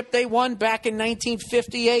championship they won back in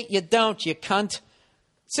 1958? You don't, you cunt.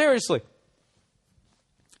 Seriously.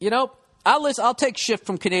 You know, I'll take shit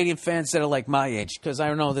from Canadian fans that are like my age because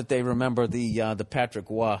I know that they remember the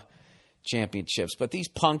Patrick Roy championships. But these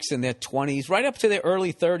punks in their 20s, right up to their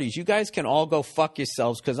early 30s, you guys can all go fuck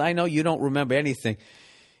yourselves because I know you don't remember anything.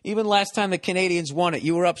 Even last time the Canadians won it,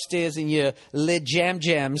 you were upstairs in your lid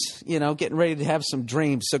jams, you know, getting ready to have some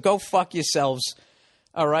dreams. So go fuck yourselves,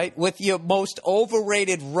 all right, with your most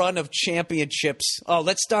overrated run of championships. Oh,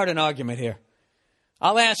 let's start an argument here.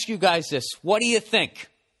 I'll ask you guys this. What do you think?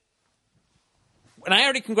 And I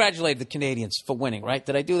already congratulated the Canadians for winning, right?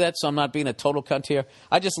 Did I do that so I'm not being a total cunt here?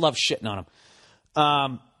 I just love shitting on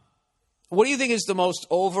them. What do you think is the most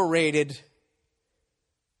overrated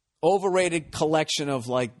collection of,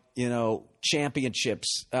 like, you know,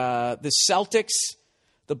 championships? The Celtics,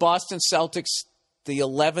 the Boston Celtics, the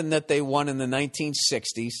 11 that they won in the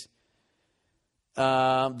 1960s,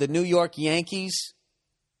 the New York Yankees,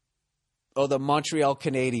 or the Montreal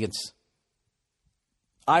Canadiens?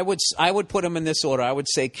 I would put them in this order. I would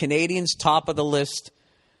say Canadians top of the list.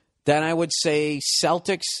 Then I would say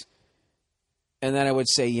Celtics. And then I would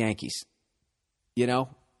say Yankees. You know?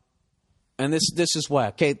 And this is why.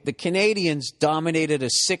 Okay, the Canadians dominated a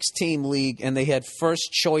 6-team league, and they had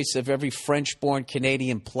first choice of every French-born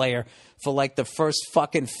Canadian player for like the first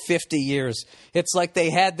fucking 50 years. It's like they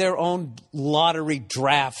had their own lottery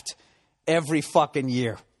draft every fucking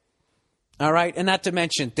year. All right, and not to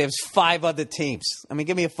mention, there's 5 other teams. I mean,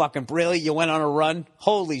 give me a fucking really? You went on a run?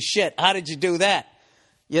 Holy shit, how did you do that?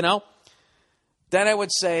 You know? Then I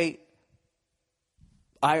would say,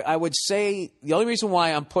 I would say the only reason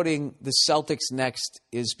why I'm putting the Celtics next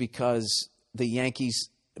is because the Yankees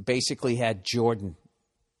basically had Jordan.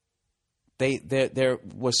 There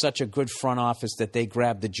was such a good front office that they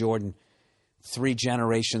grabbed the Jordan 3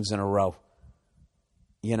 generations in a row.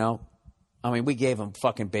 You know? I mean, we gave them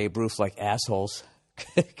fucking Babe Ruth like assholes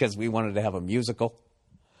because we wanted to have a musical.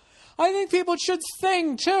 I think people should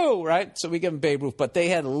sing too, right? So we give them Babe Ruth. But they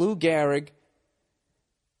had Lou Gehrig.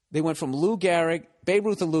 They went from Babe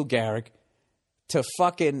Ruth and Lou Gehrig, to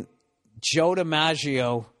fucking Joe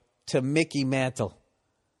DiMaggio to Mickey Mantle.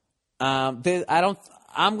 I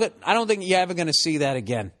don't think you're ever going to see that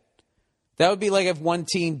again. That would be like if one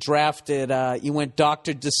team drafted,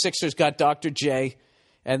 the Sixers got Dr. J,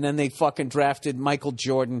 and then they fucking drafted Michael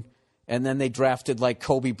Jordan, and then they drafted like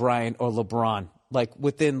Kobe Bryant or LeBron. Like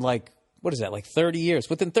within like, what is that, like 30 years?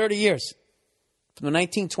 Within 30 years. From the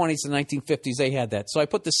 1920s to the 1950s, they had that. So I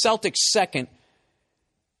put the Celtics second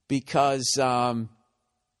because, I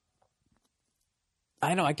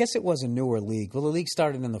guess it was a newer league. Well, the league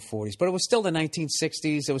started in the 40s, but it was still the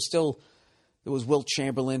 1960s. It was Wilt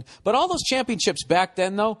Chamberlain. But all those championships back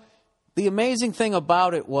then, though, the amazing thing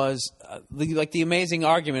about it was, the amazing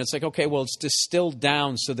argument, it's like, okay, well, it's distilled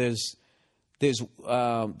down, so there's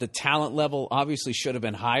the talent level obviously should have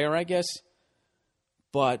been higher, I guess.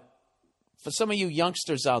 But for some of you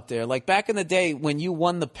youngsters out there, like back in the day when you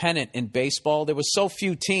won the pennant in baseball, there was so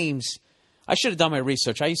few teams. I should have done my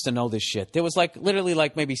research. I used to know this shit. There was like literally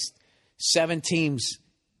like maybe 7 teams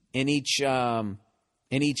in each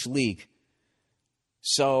league.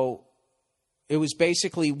 So it was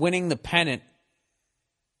basically winning the pennant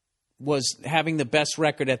was having the best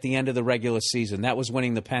record at the end of the regular season. That was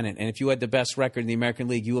winning the pennant. And if you had the best record in the American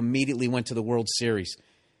League, you immediately went to the World Series.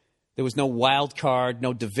 There was no wild card,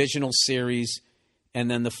 no divisional series, and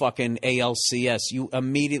then the fucking ALCS.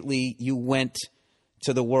 You went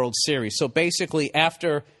to the World Series. So basically,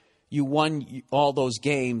 after you won all those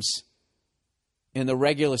games in the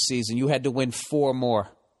regular season, you had to win 4 more.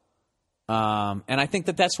 And I think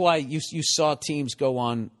that's why you saw teams go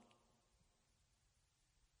on.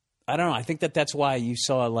 I don't know. I think that's why you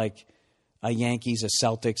saw like a Yankees, a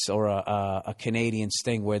Celtics, or a Canadians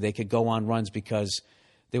thing where they could go on runs because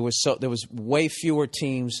there was way fewer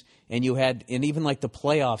teams, and even like the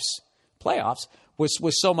playoffs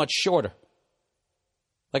was so much shorter.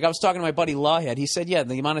 Like I was talking to my buddy Lawhead. He said, yeah,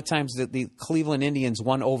 the amount of times that the Cleveland Indians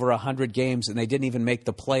won over 100 games and they didn't even make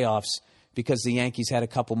the playoffs because the Yankees had a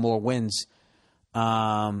couple more wins.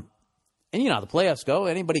 And you know how the playoffs go.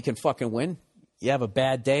 Anybody can fucking win. You have a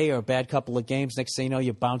bad day or a bad couple of games. Next thing you know,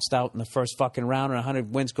 you bounced out in the first fucking round and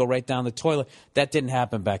 100 wins go right down the toilet. That didn't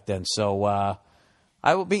happen back then. So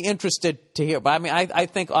I will be interested to hear. But I mean, I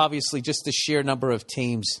think obviously just the sheer number of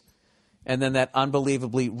teams and then that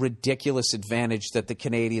unbelievably ridiculous advantage that the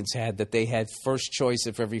Canadians had, that they had first choice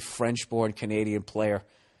of every French-born Canadian player.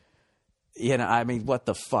 You know, I mean, what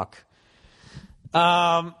the fuck?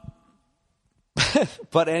 But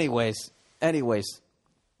anyways,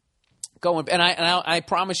 going, and I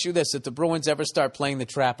promise you this: if the Bruins ever start playing the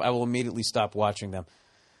trap, I will immediately stop watching them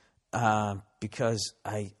because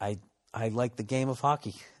I like the game of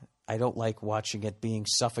hockey. I don't like watching it being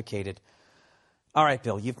suffocated. All right,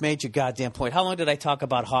 Bill, you've made your goddamn point. How long did I talk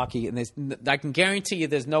about hockey? And I can guarantee you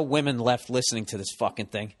there's no women left listening to this fucking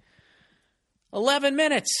thing. 11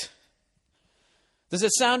 minutes. Does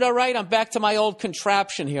it sound all right? I'm back to my old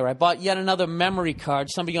contraption here. I bought yet another memory card.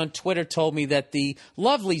 Somebody on Twitter told me that the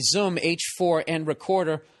lovely Zoom H4n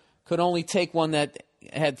recorder could only take one that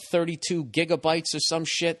had 32 gigabytes or some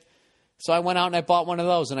shit. So I went out and I bought one of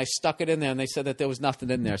those, and I stuck it in there, and they said that there was nothing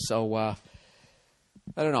in there. So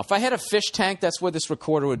I don't know. If I had a fish tank, that's where this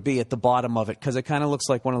recorder would be, at the bottom of it, because it kind of looks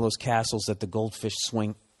like one of those castles that the goldfish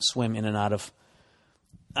swim in and out of.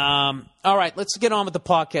 All right, let's get on with the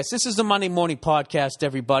podcast. This is the Monday Morning Podcast,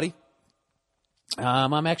 everybody.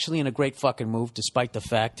 I'm actually in a great fucking mood, despite the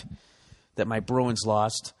fact that my Bruins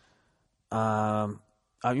lost. Remember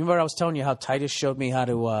I was telling you how Titus showed me how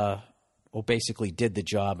to, basically did the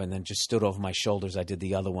job and then just stood over my shoulders. I did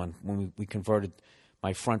the other one when we converted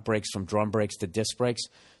my front brakes from drum brakes to disc brakes.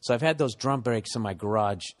 So I've had those drum brakes in my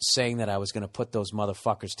garage saying that I was going to put those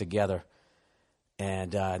motherfuckers together.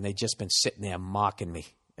 And they've just been sitting there mocking me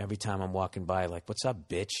every time I'm walking by. Like, what's up,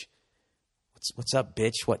 bitch? What's up,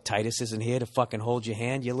 bitch? What, Titus isn't here to fucking hold your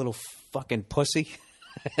hand, you little fucking pussy?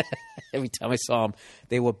 Every time I saw them,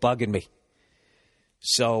 they were bugging me.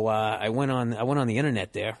 So I went on the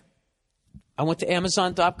internet there. I went to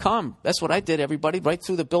Amazon.com. That's what I did, everybody, right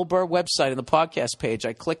through the Bill Burr website and the podcast page.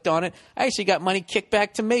 I clicked on it. I actually got money kicked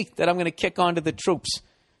back to me that I'm going to kick onto the troops.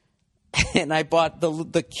 And I bought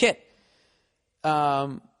the kit,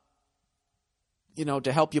 to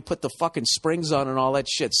help you put the fucking springs on and all that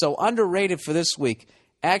shit. So underrated for this week,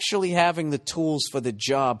 actually having the tools for the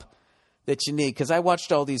job that you need. Because I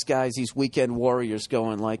watched all these guys, these weekend warriors,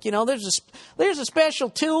 going like, there's a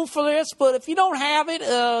special tool for this, but if you don't have it,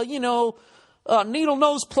 needle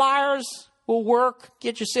nose pliers will work.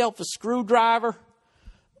 Get yourself a screwdriver.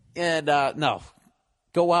 And, no.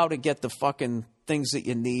 Go out and get the fucking things that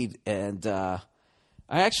you need. And I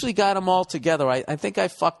actually got them all together. I think I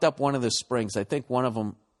fucked up one of the springs. I think one of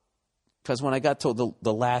them, because when I got to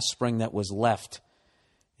the last spring that was left,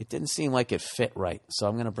 it didn't seem like it fit right. So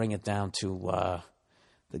I'm going to bring it down to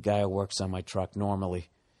the guy who works on my truck normally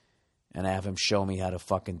and have him show me how to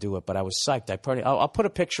fucking do it. But I was psyched. I'll put a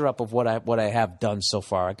picture up of what I have done so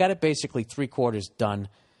far. I got it basically 3/4 done,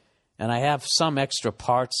 and I have some extra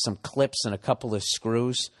parts, some clips, and a couple of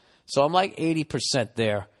screws. So I'm like 80%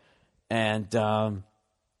 there. And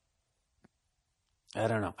I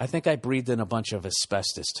don't know. I think I breathed in a bunch of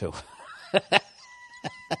asbestos too.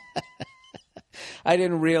 I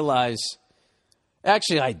didn't realize.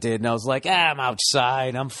 Actually, I did, and I was like, I'm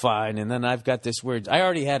outside, I'm fine. And then I've got this weird, I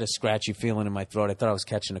already had a scratchy feeling in my throat. I thought I was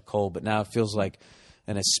catching a cold, but now it feels like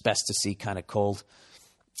an asbestos-y kind of cold.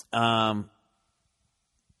 But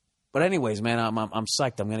anyways, man, I'm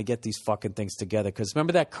psyched. I'm going to get these fucking things together. Because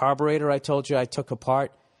remember that carburetor I told you I took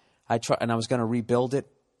apart? And I was going to rebuild it?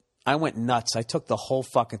 I went nuts. I took the whole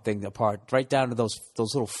fucking thing apart, right down to those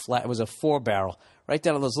little it was a 4-barrel, right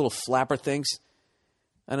down to those little flapper things.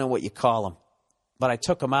 I don't know what you call them. But I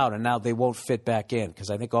took them out, and now they won't fit back in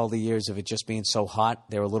because I think all the years of it just being so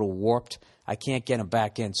hot, they're a little warped. I can't get them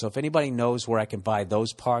back in. So if anybody knows where I can buy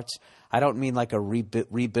those parts, I don't mean like a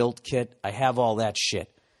rebuild kit. I have all that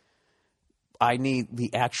shit. I need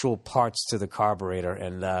the actual parts to the carburetor,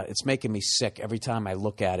 and it's making me sick every time I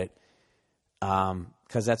look at it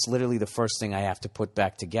because that's literally the first thing I have to put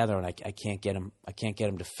back together, and I can't get them. I can't get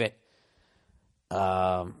them to fit.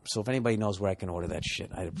 So if anybody knows where I can order that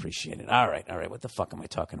shit, I'd appreciate it. All right. What the fuck am I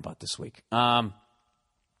talking about this week? I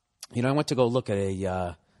went to go look at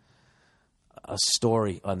a a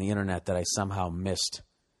story on the internet that I somehow missed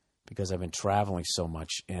because I've been traveling so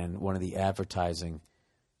much. And one of the advertising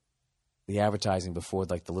before,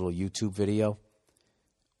 like the little YouTube video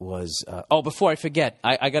was. Before I forget,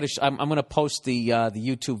 I'm going to post the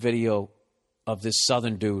YouTube video of this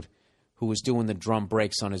Southern dude who was doing the drum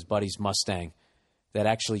brakes on his buddy's Mustang that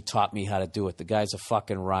actually taught me how to do it. The guy's a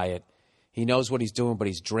fucking riot. He knows what he's doing, but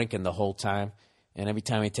he's drinking the whole time. And every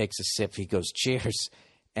time he takes a sip, he goes, cheers.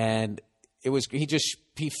 And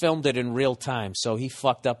he filmed it in real time. So he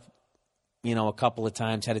fucked up, a couple of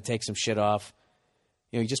times, had to take some shit off.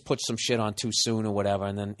 He just put some shit on too soon or whatever.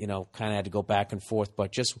 And then, kind of had to go back and forth.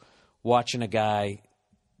 But just watching a guy,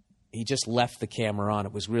 he just left the camera on.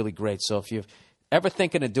 It was really great. So if you're ever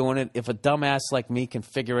thinking of doing it, if a dumbass like me can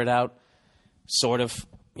figure it out, sort of,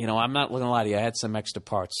 I'm not going to lie to you. I had some extra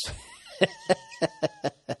parts.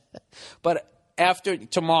 But after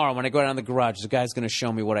tomorrow, when I go down to the garage, the guy's going to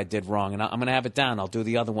show me what I did wrong. And I'm going to have it down. I'll do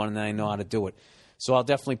the other one, and then I know how to do it. So I'll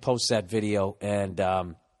definitely post that video. And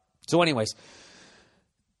so anyways,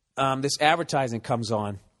 this advertising comes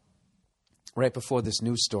on right before this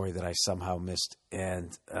news story that I somehow missed.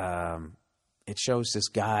 And it shows this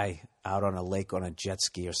guy out on a lake on a jet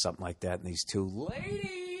ski or something like that. And these two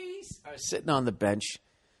ladies are sitting on the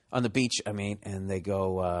beach, and they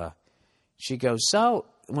go, she goes, so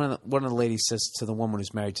one of the ladies says to the woman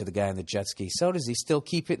who's married to the guy on the jet ski, so does he still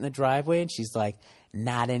keep it in the driveway? And she's like,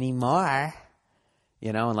 not anymore.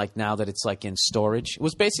 And like now that it's like in storage. It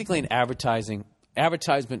was basically an advertisement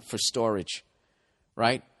for storage,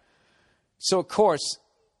 right? So of course,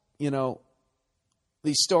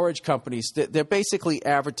 these storage companies, they're basically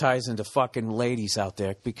advertising to fucking ladies out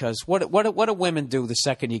there because what do women do the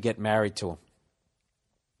second you get married to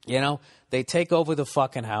them? They take over the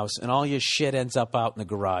fucking house and all your shit ends up out in the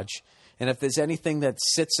garage. And if there's anything that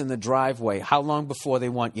sits in the driveway, how long before they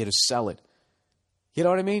want you to sell it? You know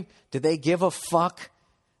what I mean? Do they give a fuck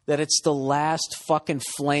that it's the last fucking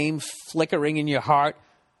flame flickering in your heart?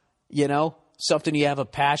 Something you have a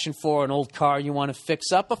passion for, an old car you want to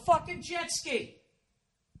fix up, a fucking jet ski.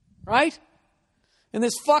 Right? And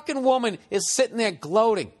this fucking woman is sitting there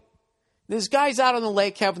gloating. This guy's out on the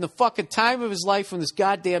lake having the fucking time of his life on this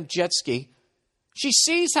goddamn jet ski. She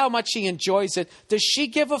sees how much he enjoys it. Does she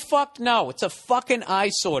give a fuck? No. It's a fucking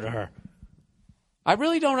eyesore to her. I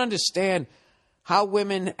really don't understand how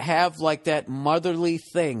women have like that motherly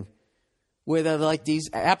thing where they're like these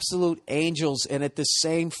absolute angels and at the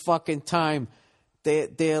same fucking time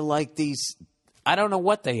they're like these, I don't know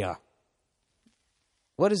what they are.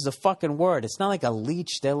 What is the fucking word? It's not like a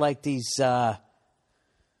leech. They're like these, I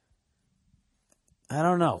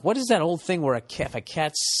don't know. What is that old thing where if a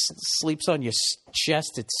cat sleeps on your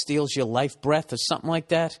chest, it steals your life breath or something like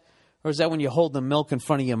that? Or is that when you hold the milk in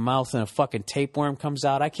front of your mouth and a fucking tapeworm comes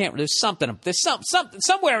out? I can't. There's something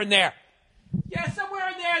somewhere in there. Yeah, somewhere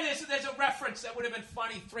in there. There's a reference that would have been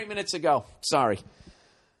funny 3 minutes ago. Sorry.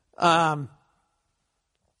 I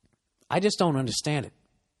just don't understand it.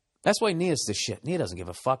 That's why Nia's the shit. Nia doesn't give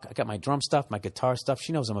a fuck. I got my drum stuff, my guitar stuff.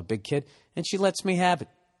 She knows I'm a big kid, and she lets me have it.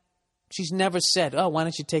 She's never said, oh, why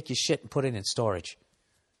don't you take your shit and put it in storage?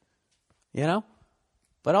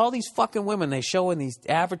 But all these fucking women, they show in these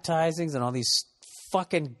advertisings and all these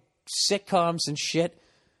fucking sitcoms and shit.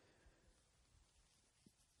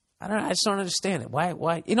 I just don't understand it. Why?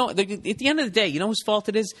 At the end of the day, you know whose fault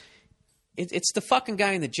it is? It's the fucking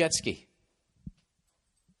guy in the jet ski.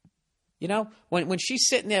 When she's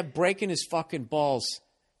sitting there breaking his fucking balls,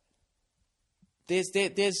 there's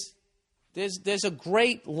a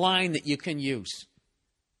great line that you can use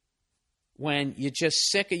when you're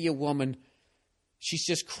just sick of your woman. She's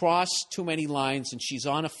just crossed too many lines and she's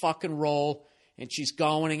on a fucking roll and she's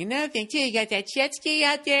going and another thing too, you got that jet ski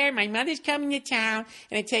out there, my mother's coming to town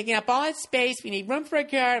and it's taking up all its space, we need room for a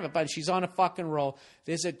car, but she's on a fucking roll.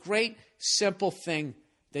 There's a great simple thing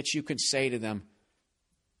that you can say to them,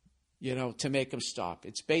 to make them stop.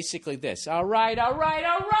 It's basically this. All right.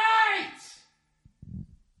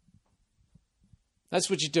 That's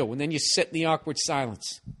what you do. And then you sit in the awkward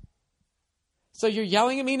silence. So you're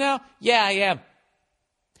yelling at me now? Yeah, I am.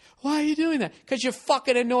 Why are you doing that? Because you're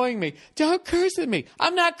fucking annoying me. Don't curse at me.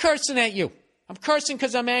 I'm not cursing at you. I'm cursing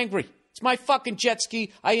because I'm angry. It's my fucking jet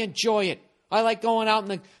ski. I enjoy it. I like going out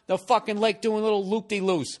in the fucking lake doing little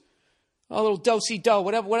loop-de-loos. A little do-si-do,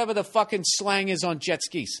 whatever the fucking slang is on jet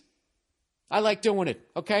skis. I like doing it,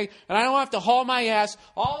 okay? And I don't have to haul my ass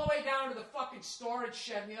all the way down to the fucking storage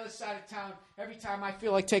shed on the other side of town every time I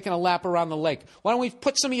feel like taking a lap around the lake. Why don't we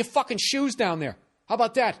put some of your fucking shoes down there? How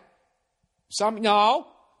about that?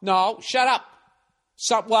 No, shut up.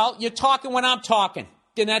 Well, you're talking when I'm talking.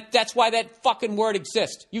 And that's why that fucking word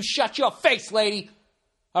exists. You shut your face, lady.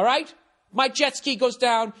 All right? My jet ski goes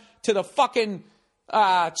down to the fucking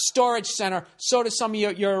storage center. So does some of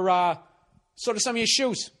your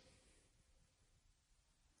shoes.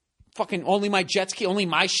 Fucking only my jet ski, only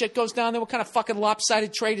my shit goes down there? What kind of fucking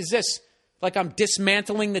lopsided trade is this? Like I'm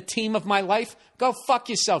dismantling the team of my life? Go fuck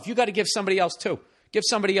yourself. You got to give somebody else too. Give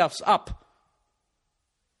somebody else up.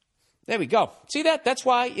 There we go. See that? That's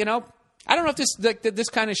why, I don't know if this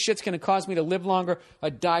kind of shit's going to cause me to live longer or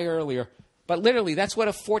die earlier. But literally, that's what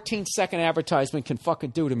a 14-second advertisement can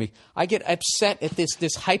fucking do to me. I get upset at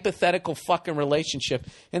this hypothetical fucking relationship.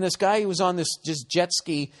 And this guy who was on this just jet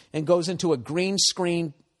ski and goes into a green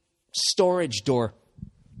screen storage door.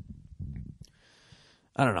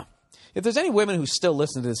 I don't know. If there's any women who still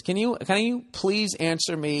listen to this, can you please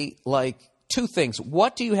answer me like two things?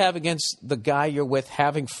 What do you have against the guy you're with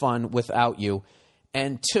having fun without you?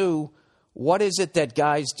 And two, what is it that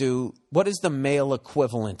guys do? What is the male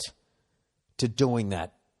equivalent to doing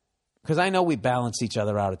that? Because I know we balance each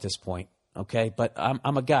other out at this point, okay? But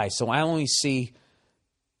I'm a guy, so I only see,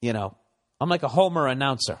 I'm like a Homer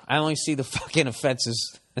announcer. I only see the fucking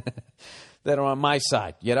offenses that are on my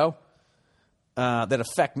side, that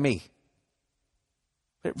affect me.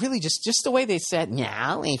 But really, just the way they said,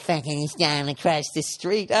 no, we fucking he's down across the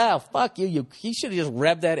street. Oh, fuck you. He should have just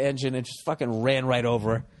revved that engine and just fucking ran right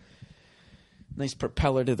over her. Nice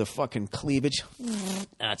propeller to the fucking cleavage.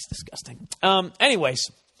 That's disgusting.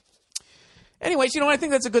 Anyways, I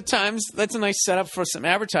think that's a good time. That's a nice setup for some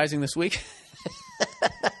advertising this week.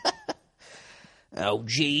 Oh,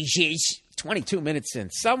 geez. 22 minutes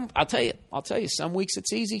in. I'll tell you, some weeks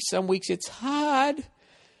it's easy, some weeks it's hard.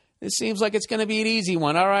 It seems like it's going to be an easy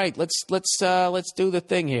one. All right, let's do the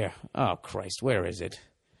thing here. Oh, Christ, where is it?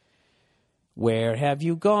 Where have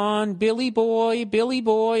you gone, Billy boy, Billy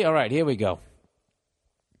boy? All right, here we go.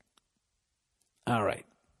 All right.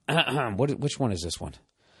 Which one is this one?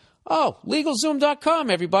 Oh,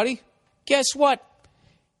 LegalZoom.com, everybody. Guess what?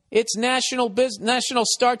 It's National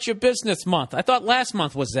Start Your Business Month. I thought last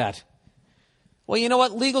month was that. Well, you know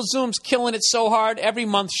what? LegalZoom's killing it so hard. Every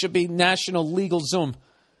month should be National LegalZoom.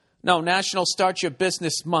 No, National Start Your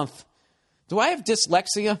Business Month. Do I have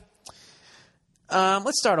dyslexia?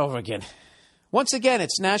 Let's start over again. Once again,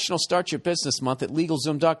 it's National Start Your Business Month at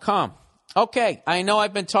LegalZoom.com. Okay, I know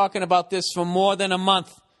I've been talking about this for more than a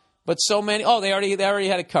month, but so many, they already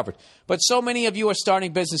had it covered. But so many of you are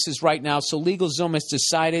starting businesses right now, so LegalZoom has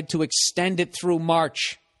decided to extend it through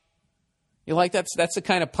March. You like that? That's the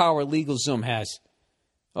kind of power LegalZoom has.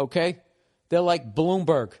 Okay? They're like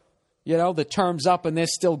Bloomberg. The term's up and they're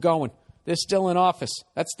still going. They're still in office.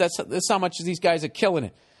 That's how much these guys are killing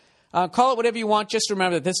it. Call it whatever you want. Just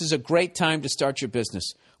remember that this is a great time to start your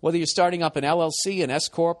business. Whether you're starting up an LLC, an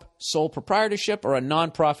S-Corp, sole proprietorship, or a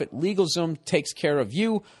nonprofit, LegalZoom takes care of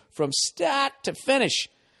you from start to finish.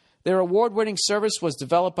 Their award-winning service was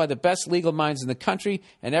developed by the best legal minds in the country,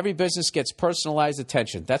 and every business gets personalized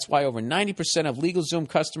attention. That's why over 90% of LegalZoom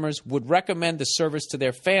customers would recommend the service to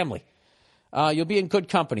their family. You'll be in good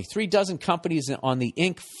company. 36 companies on the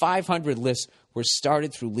Inc. 500 list were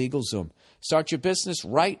started through LegalZoom. Start your business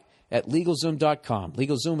right at LegalZoom.com.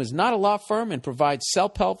 LegalZoom is not a law firm and provides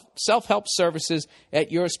self-help services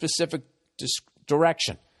at your specific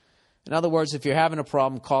direction. In other words, if you're having a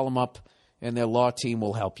problem, call them up and their law team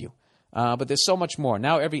will help you. But there's so much more.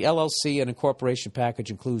 Now every LLC and incorporation package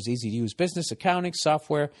includes easy-to-use business accounting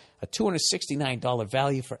software, a $269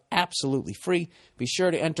 value for absolutely free. Be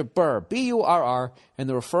sure to enter BURR, B-U-R-R, in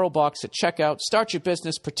the referral box at checkout. Start your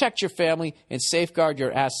business, protect your family, and safeguard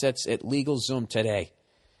your assets at LegalZoom today.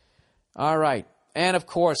 All right. And, of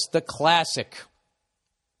course, the classic,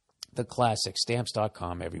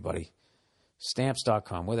 Stamps.com, everybody.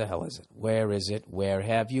 Stamps.com. Where the hell is it? Where is it? Where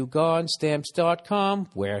have you gone? Stamps.com.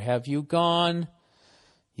 Where have you gone?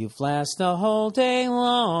 You've lasted the whole day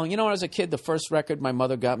long. When I was a kid, the first record my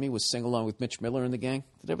mother got me was Sing Along with Mitch Miller and the Gang.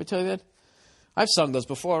 Did I ever tell you that? I've sung those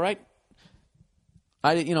before, right?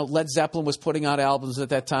 Led Zeppelin was putting out albums at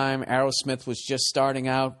that time. Aerosmith was just starting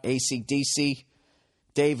out. AC/DC.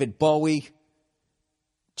 David Bowie.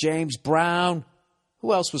 James Brown.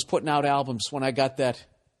 Who else was putting out albums when I got that?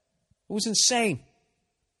 It was insane.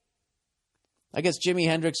 I guess Jimi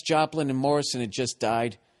Hendrix, Joplin, and Morrison had just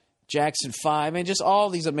died. Jackson 5, and just all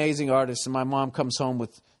these amazing artists. And my mom comes home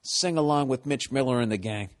with Sing Along with Mitch Miller and the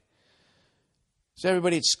Gang. So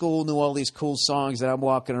everybody at school knew all these cool songs, and I'm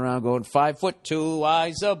walking around going, 5'2",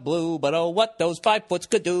 eyes of blue, but oh, what those 5 foots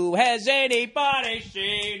could do. Has anybody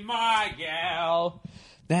seen my gal?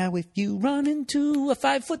 Now if you run into a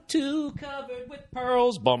 5'2" covered with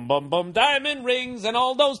pearls, bum bum bum, diamond rings and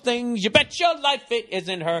all those things, you bet your life it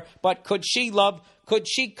isn't her. But could she love? Could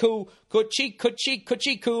she coo? Could she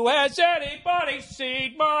coo? Has anybody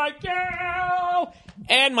seen my girl?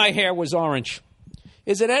 And my hair was orange.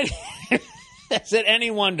 Is it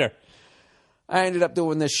any wonder? I ended up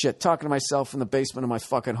doing this shit, talking to myself in the basement of my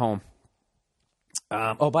fucking home.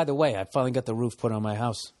 By the way, I finally got the roof put on my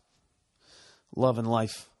house. Love and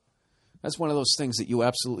life. That's one of those things that you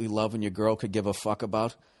absolutely love and your girl could give a fuck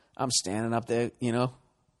about. I'm standing up there,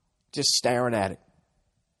 just staring at it.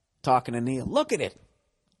 Talking to Neil. Look at it.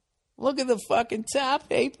 Look at the fucking top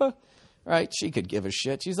paper. Right? She could give a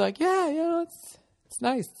shit. She's like, yeah, it's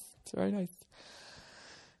nice. It's very nice.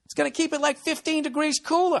 It's going to keep it like 15 degrees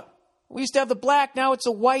cooler. We used to have the black. Now it's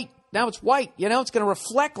a white. Now it's white. It's going to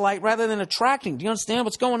reflect light rather than attracting. Do you understand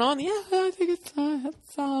what's going on? Yeah, I think it's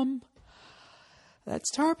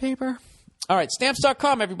that's tar paper. All right,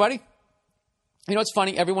 Stamps.com, everybody. It's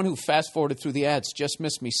funny. Everyone who fast-forwarded through the ads just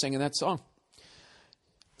missed me singing that song.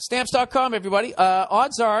 Stamps.com, everybody.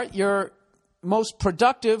 Odds are you're most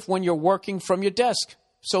productive when you're working from your desk.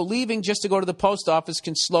 So leaving just to go to the post office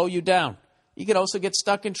can slow you down. You could also get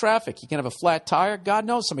stuck in traffic. You can have a flat tire. God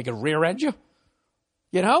knows, somebody could rear-end you.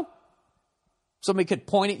 Somebody could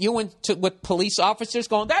point at you with police officers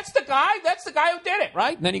going, that's the guy who did it,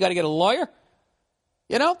 right? And then you got to get a lawyer.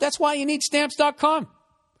 That's why you need Stamps.com.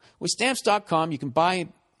 With Stamps.com, you can buy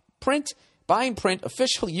and print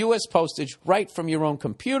official U.S. postage right from your own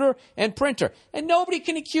computer and printer. And nobody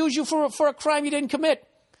can accuse you for a crime you didn't commit.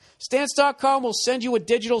 Stamps.com will send you a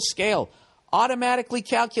digital scale, automatically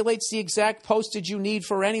calculates the exact postage you need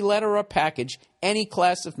for any letter or package, any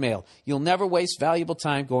class of mail. You'll never waste valuable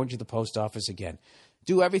time going to the post office again.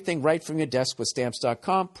 Do everything right from your desk with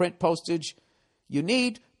Stamps.com. Print postage you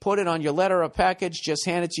need, put it on your letter or package, just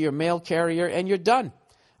hand it to your mail carrier, and you're done.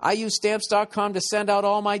 I use Stamps.com to send out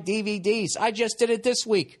all my DVDs. I just did it this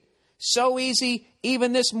week. So easy,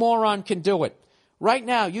 even this moron can do it. Right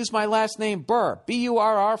now, use my last name, Burr,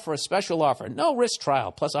 B-U-R-R, for a special offer. No risk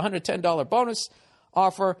trial, plus a $110 bonus.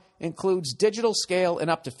 Offer includes digital scale and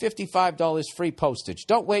up to $55 free postage.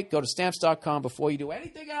 Don't wait. Go to Stamps.com before you do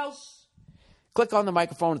anything else. Click on the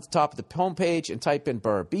microphone at the top of the homepage and type in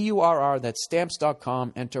Burr, B-U-R-R. That's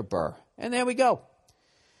Stamps.com. Enter Burr. And there we go.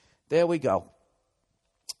 There we go.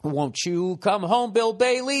 Won't you come home, Bill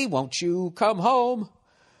Bailey? Won't you come home?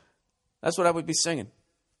 That's what I would be singing.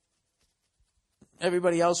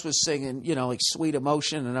 Everybody else was singing, like Sweet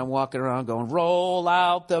Emotion, and I'm walking around going, roll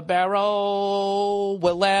out the barrel,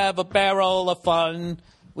 we'll have a barrel of fun.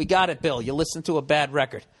 We got it, Bill. You listened to a bad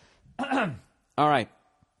record. All right.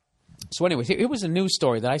 So anyway, here was a news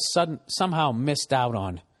story that I somehow missed out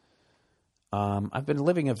on. I've been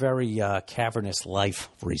living a very cavernous life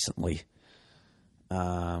recently.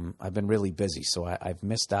 I've been really busy, so I've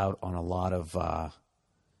missed out on a lot of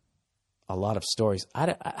stories.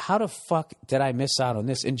 How the fuck did I miss out on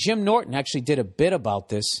this? And Jim Norton actually did a bit about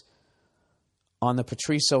this on the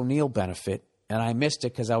Patrice O'Neill benefit, and I missed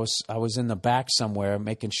it because I was in the back somewhere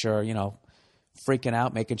making sure, freaking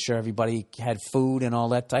out, making sure everybody had food and all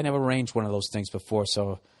that. I never arranged one of those things before,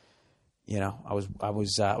 so I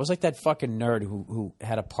was like that fucking nerd who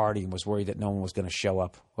had a party and was worried that no one was going to show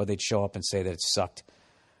up, or they'd show up and say that it sucked.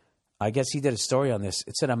 I guess he did a story on this.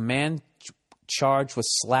 It said a man charged with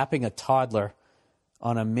slapping a toddler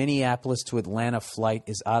on a Minneapolis to Atlanta flight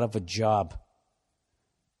is out of a job.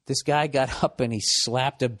 This guy got up and he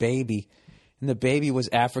slapped a baby, and the baby was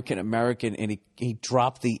African American, and he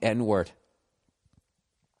dropped the N-word.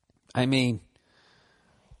 I mean,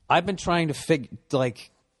 I've been trying to figure,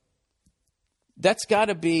 that's got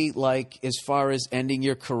to be, as far as ending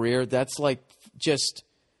your career, that's just,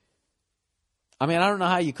 I don't know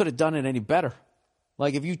how you could have done it any better.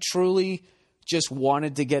 If you truly just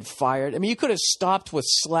wanted to get fired, you could have stopped with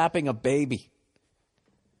slapping a baby.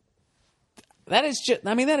 That is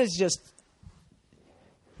just,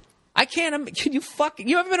 I can't,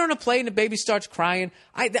 you ever been on a plane and the baby starts crying?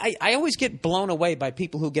 I always get blown away by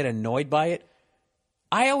people who get annoyed by it.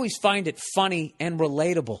 I always find it funny and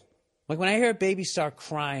relatable. When I hear a baby start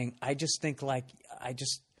crying, I just think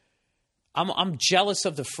I'm jealous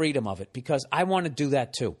of the freedom of it, because I want to do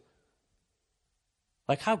that too.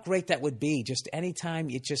 How great that would be. Just anytime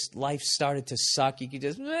life started to suck, you could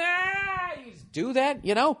just do that,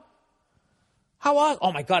 How,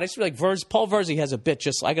 oh my God, it's like Paul Verzi has a bit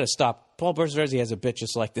I got to stop. Paul Verzi has a bit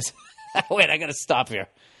just like this. Wait, I got to stop here.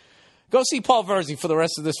 Go see Paul Verzi for the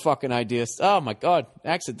rest of this fucking idea. Oh my God,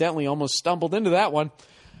 accidentally almost stumbled into that one.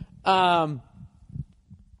 But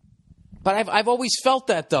I've always felt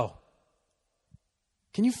that, though.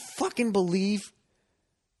 Can you fucking believe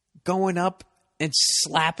going up and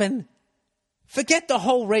slapping? Forget the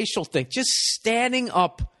whole racial thing. Just standing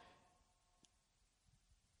up.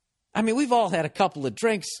 I mean, we've all had a couple of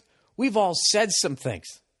drinks. We've all said some things,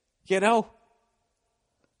 you know?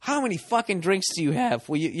 How many fucking drinks do you have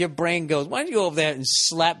where your brain goes, why don't you go over there and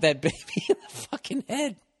slap that baby in the fucking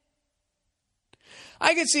head?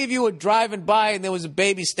 I could see if you were driving by and there was a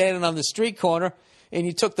baby standing on the street corner and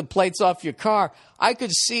you took the plates off your car, I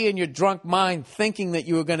could see in your drunk mind thinking that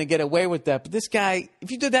you were going to get away with that. But this guy, if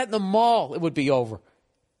you did that in the mall, it would be over.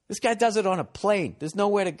 This guy does it on a plane. There's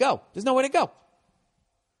nowhere to go. There's nowhere to go.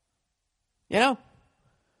 You know?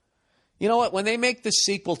 You know what? When they make the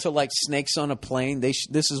sequel to like Snakes on a Plane, this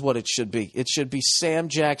is what it should be. It should be Sam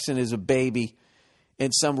Jackson is a baby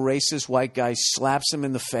and some racist white guy slaps him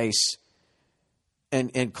in the face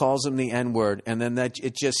and calls him the N-word. And then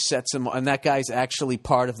it just sets him. And that guy's actually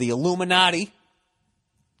part of the Illuminati.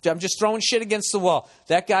 I'm just throwing shit against the wall.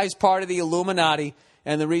 That guy's part of the Illuminati.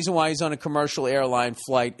 And the reason why he's on a commercial airline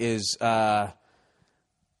flight is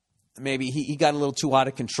maybe he got a little too out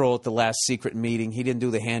of control at the last secret meeting. He didn't do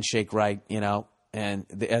the handshake right, you know. And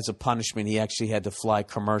as a punishment, he actually had to fly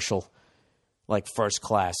commercial, like first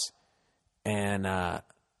class. And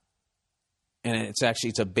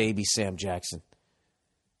it's a baby Sam Jackson.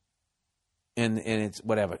 And it's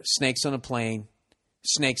whatever. Snakes on a Plane.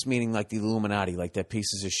 Snakes meaning like the Illuminati, like that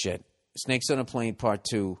pieces of shit. Snakes on a Plane Part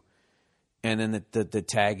 2. And then the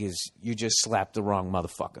tag is, you just slapped the wrong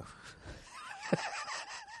motherfucker.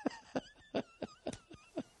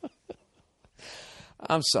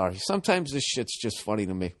 I'm sorry. Sometimes this shit's just funny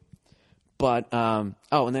to me. But, and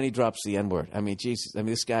then he drops the N-word. I mean, Jesus. I mean,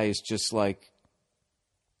 this guy is just like,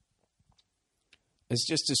 it's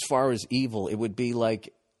just as far as evil. It would be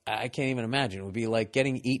like, I can't even imagine. It would be like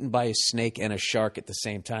getting eaten by a snake and a shark at the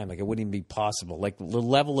same time. Like, it wouldn't even be possible. Like, the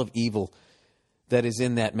level of evil that is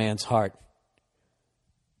in that man's heart.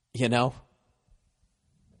 You know?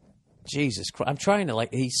 Jesus Christ. I'm trying to,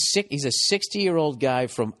 like, he's sick. He's a 60-year-old guy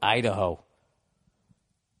from Idaho.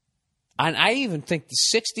 And I even think the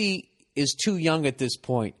 60 is too young at this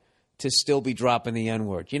point to still be dropping the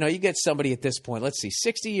N-word. You know, you get somebody at this point, let's see,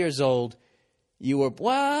 60 years old, you were,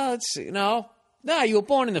 well, let's see, no, you were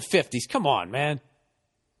born in the 50s. Come on, man.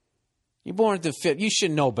 You're born in the 50s. You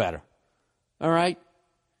should know better. All right?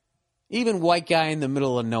 Even white guy in the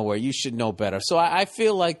middle of nowhere, you should know better. So I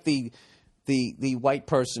feel like the white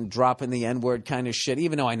person dropping the N-word kind of shit,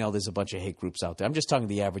 even though I know there's a bunch of hate groups out there. I'm just talking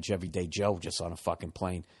the average everyday Joe just on a fucking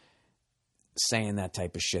plane saying that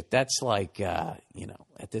type of shit. That's like, you know,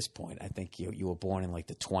 at this point, I think you were born in like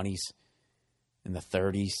the 20s, in the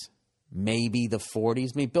 30s, maybe the 40s.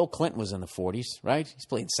 I mean, Bill Clinton was in the 40s, right? He's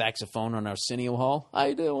playing saxophone on Arsenio Hall. How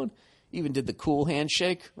you doing? Even did the cool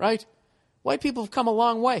handshake, right? White people have come a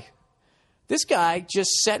long way. This guy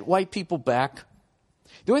just set white people back.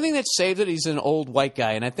 The only thing that saved it, he's an old white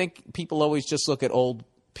guy. And I think people always just look at old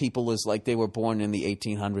people as like they were born in the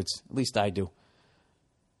 1800s. At least I do.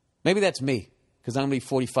 Maybe that's me, because I'm going to be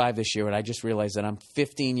 45 this year, and I just realized that I'm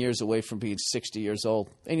 15 years away from being 60 years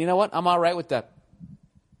old. And you know what? I'm all right with that.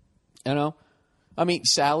 You know? I'm eating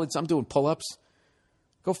salads. I'm doing pull-ups.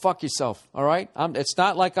 Go fuck yourself, all right? It's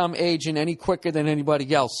not like I'm aging any quicker than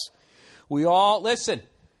anybody else. We all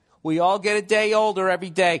get a day older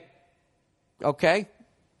every day, okay?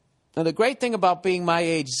 Now, the great thing about being my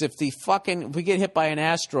age is if we get hit by an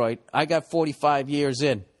asteroid, I got 45 years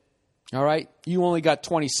in. All right? You only got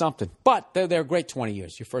 20-something. But they're a great 20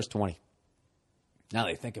 years, your first 20. Now that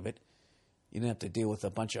I think of it, you didn't have to deal with a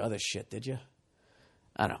bunch of other shit, did you?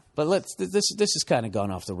 I don't know. But this has kind of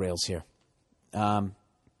gone off the rails here.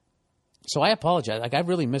 So I apologize. Like, I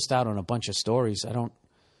really missed out on a bunch of stories.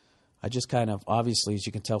 I just kind of, obviously, as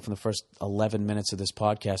you can tell from the first 11 minutes of this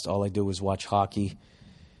podcast, all I do is watch hockey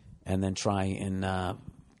and then try and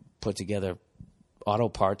put together auto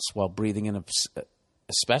parts while breathing in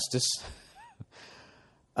asbestos.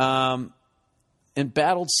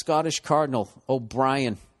 Embattled Scottish Cardinal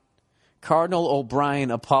O'Brien. Cardinal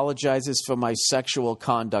O'Brien apologizes for my sexual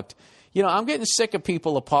conduct. You know, I'm getting sick of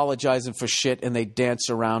people apologizing for shit and they dance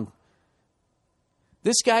around.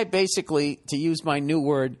 This guy basically, to use my new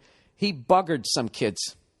word, he buggered some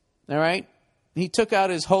kids. All right? He took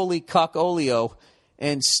out his holy cockolio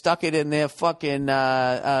and stuck it in their fucking,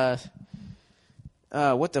 what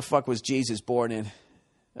the fuck was Jesus born in?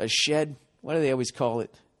 A shed? What do they always call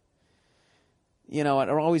it? You know,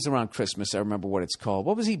 always around Christmas, I remember what it's called.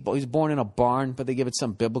 What was he? He was born in a barn, but they give it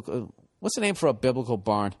some biblical... What's the name for a biblical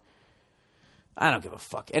barn? I don't give a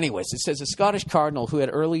fuck. Anyways, it says a Scottish cardinal who had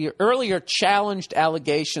earlier challenged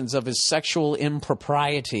allegations of his sexual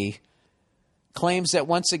impropriety claims that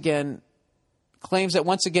once again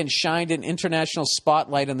shined an international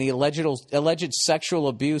spotlight on the alleged sexual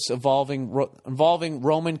abuse involving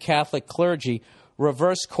Roman Catholic clergy,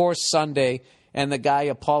 reversed course Sunday, and the guy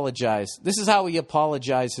apologized. This is how he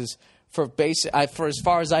apologizes for as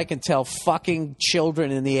far as I can tell, fucking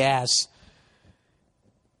children in the ass.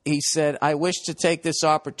 He said, "I wish to take this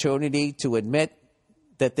opportunity to admit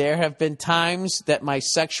that there have been times that my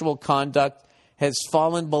sexual conduct has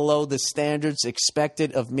fallen below the standards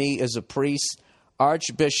expected of me as a priest,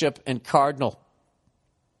 archbishop, and cardinal.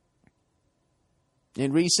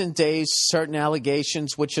 In recent days, certain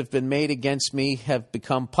allegations which have been made against me have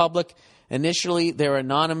become public. Initially, their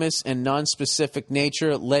anonymous and nonspecific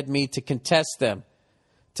nature led me to contest them.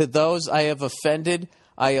 To those I have offended,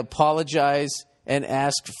 I apologize and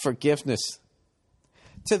ask forgiveness."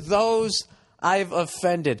 To those I've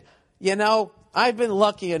offended. You know, I've been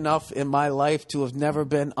lucky enough in my life to have never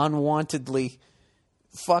been unwantedly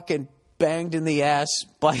fucking banged in the ass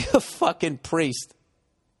by a fucking priest.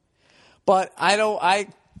 But I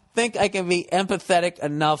think I can be empathetic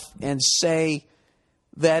enough and say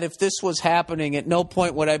that if this was happening, at no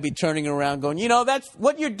point would I be turning around going, that's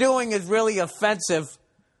what you're doing is really offensive.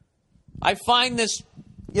 I find this,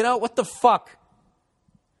 what the fuck?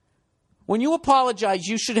 When you apologize,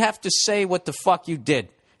 you should have to say what the fuck you did.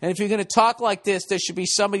 And if you're going to talk like this, there should be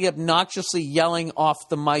somebody obnoxiously yelling off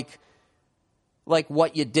the mic like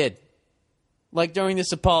what you did. Like during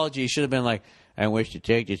this apology, you should have been like, "I wish to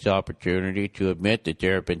take this opportunity to admit that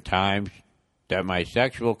there have been times that my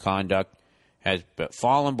sexual conduct has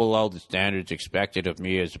fallen below the standards expected of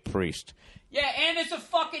me as a priest." Yeah, and as a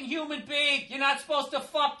fucking human being, you're not supposed to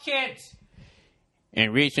fuck kids.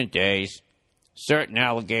 "In recent days, certain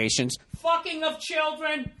allegations fucking of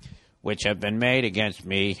children which have been made against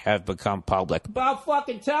me have become public. About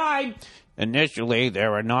fucking time. Initially,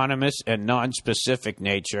 their anonymous and non-specific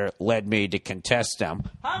nature led me to contest them."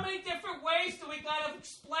 How many different ways do we gotta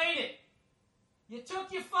explain it? You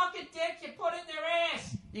took your fucking dick, you put it in their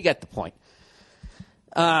ass. You get the point.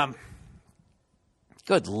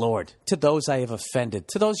 Good Lord. To those I have offended.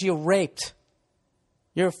 To those you raped.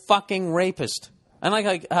 You're a fucking rapist. I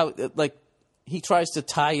like how he tries to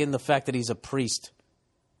tie in the fact that he's a priest.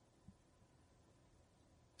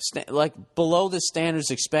 Below the standards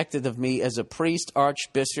expected of me as a priest,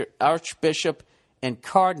 archbishop, and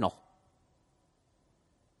cardinal.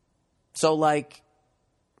 So,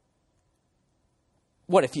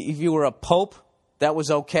 what, if you were a pope, that was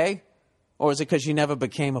okay? Or is it because you never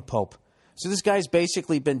became a pope? So this guy's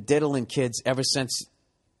basically been diddling kids ever since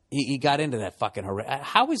he got into that fucking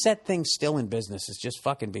How is that thing still in business? It's just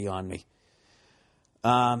fucking beyond me.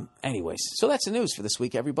 Anyways, so that's the news for this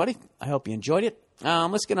week, everybody. I hope you enjoyed it.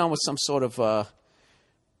 Let's get on with some sort of,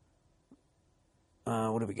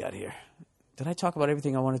 what do we got here? Did I talk about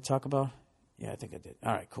everything I wanted to talk about? Yeah, I think I did.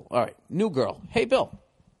 All right, cool. All right, new girl. Hey, Bill.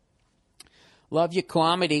 Love your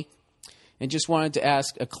comedy. And just wanted to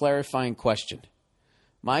ask a clarifying question.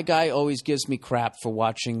 My guy always gives me crap for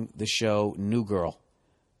watching the show New Girl.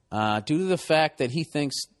 Due to the fact that he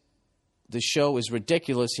thinks the show is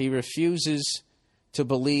ridiculous, he refuses to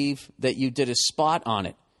believe that you did a spot on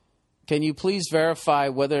it. Can you please verify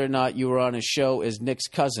whether or not you were on a show as Nick's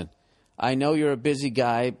cousin? I know you're a busy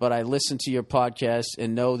guy, but I listen to your podcast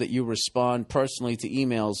and know that you respond personally to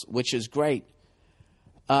emails, which is great.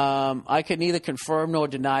 I can neither confirm nor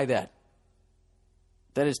deny that.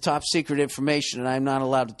 That is top secret information, and I'm not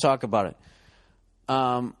allowed to talk about it.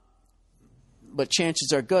 But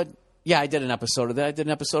chances are good. Yeah, I did an episode of that. I did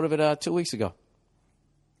an episode of it 2 weeks ago.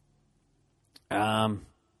 Does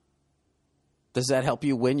that help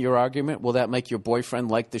you win your argument? Will that make your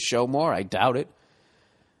boyfriend like the show more? I doubt it.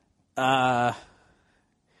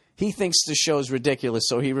 He thinks the show's ridiculous,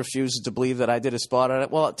 so he refuses to believe that I did a spot on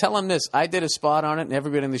it. Well, tell him this. I did a spot on it, and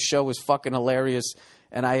everybody in the show was fucking hilarious,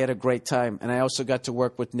 and I had a great time. And I also got to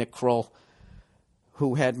work with Nick Kroll,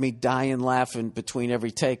 who had me dying laughing between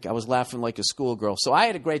every take. I was laughing like a schoolgirl. So I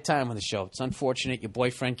had a great time on the show. It's unfortunate your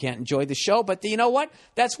boyfriend can't enjoy the show, but you know what?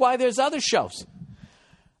 That's why there's other shows.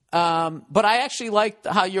 But I actually like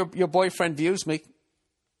how your boyfriend views me,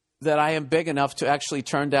 that I am big enough to actually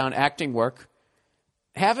turn down acting work.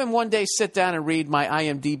 Have him one day sit down and read my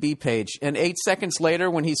IMDb page, and 8 seconds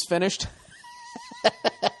later when he's finished,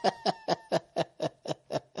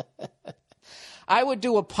 I would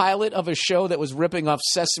do a pilot of a show that was ripping off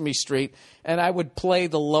Sesame Street, and I would play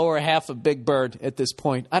the lower half of Big Bird at this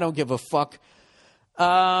point. I don't give a fuck.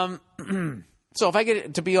 So if I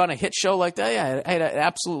get to be on a hit show like that, yeah,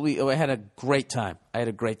 I had a great time. I had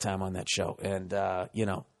a great time on that show. And,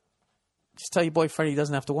 just tell your boyfriend he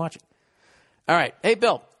doesn't have to watch it. All right. Hey,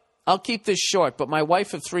 Bill, I'll keep this short, but my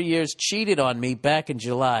wife of 3 years cheated on me back in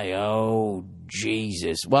July. Oh,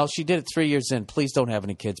 Jesus. Well, she did it 3 years in. Please don't have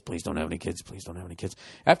any kids. Please don't have any kids. Please don't have any kids.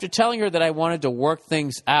 After telling her that I wanted to work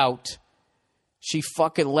things out, she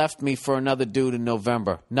fucking left me for another dude in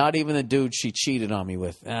November. Not even the dude she cheated on me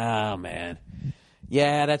with. Oh, man.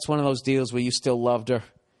 Yeah, that's one of those deals where you still loved her,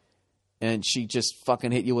 and she just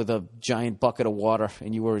fucking hit you with a giant bucket of water,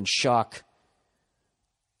 and you were in shock.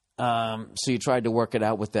 So you tried to work it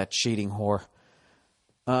out with that cheating whore.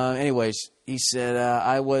 Anyways, he said,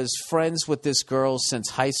 I was friends with this girl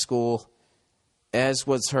since high school, as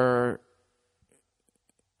was her...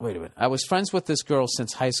 Wait a minute. I was friends with this girl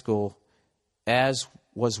since high school, as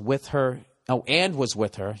was with her... Oh, and was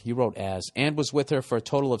with her. You wrote as. And was with her for a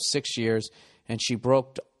total of 6 years, and she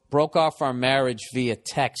broke off our marriage via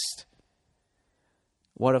text.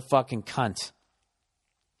 What a fucking cunt.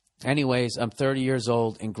 Anyways, I'm 30 years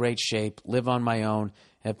old, in great shape, live on my own,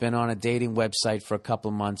 have been on a dating website for a couple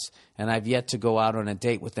of months, and I've yet to go out on a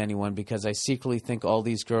date with anyone because I secretly think all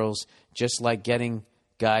these girls just like getting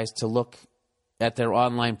guys to look at their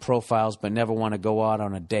online profiles but never want to go out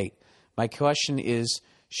on a date. My question is,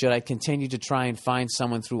 should I continue to try and find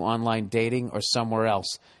someone through online dating or somewhere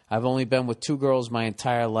else? I've only been with 2 girls my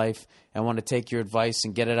entire life and want to take your advice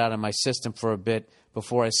and get it out of my system for a bit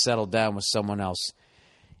before I settle down with someone else.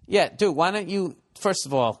 Yeah, dude, why don't you, first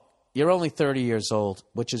of all, you're only 30 years old,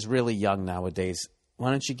 which is really young nowadays. Why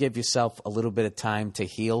don't you give yourself a little bit of time to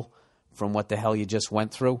heal from what the hell you just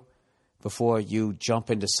went through before you jump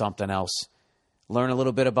into something else? Learn a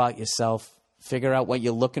little bit about yourself, figure out what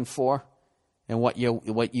you're looking for and what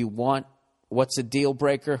you want, what's a deal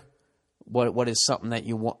breaker, what is something that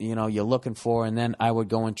you want, you're looking for, and then I would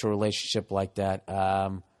go into a relationship like that.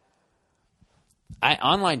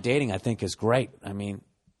 Online dating, I think, is great. I mean,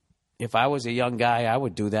 if I was a young guy, I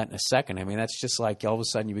would do that in a second. I mean, that's just like all of a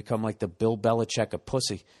sudden you become like the Bill Belichick of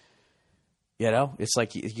pussy. It's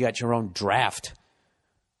like you got your own draft.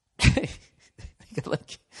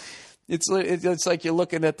 It's like you're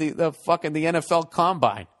looking at the fucking the NFL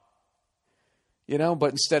combine.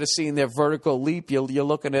 But instead of seeing their vertical leap, you're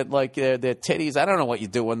looking at like their titties. I don't know what you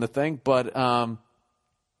do on the thing, but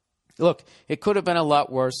look, it could have been a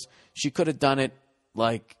lot worse. She could have done it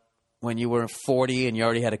like when you were 40 and you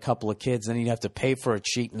already had a couple of kids, then you'd have to pay for a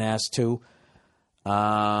cheating ass too.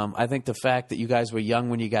 I think the fact that you guys were young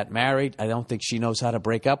when you got married, I don't think she knows how to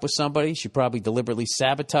break up with somebody. She probably deliberately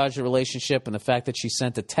sabotaged the relationship, and the fact that she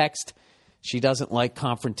sent a text, she doesn't like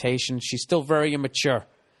confrontation. She's still very immature.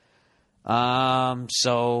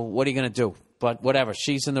 So what are you going to do? But whatever,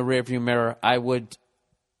 she's in the rearview mirror. I would,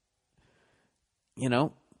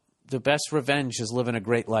 the best revenge is living a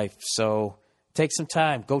great life. So take some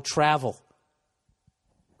time. Go travel.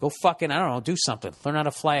 Go fucking, I don't know, do something. Learn how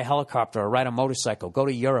to fly a helicopter or ride a motorcycle. Go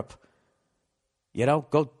to Europe.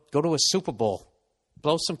 Go to a Super Bowl.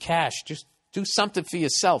 Blow some cash. Just do something for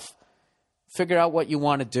yourself. Figure out what you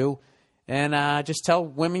want to do. And just tell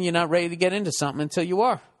women you're not ready to get into something until you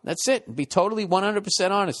are. That's it. Be totally 100%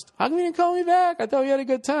 honest. How come you didn't call me back? I thought you had a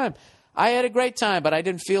good time. I had a great time, but I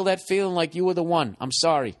didn't feel that feeling like you were the one. I'm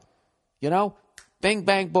sorry. Bing,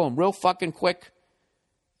 bang, boom. Real fucking quick.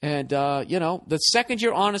 And, the second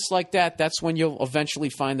you're honest like that, that's when you'll eventually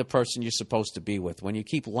find the person you're supposed to be with. When you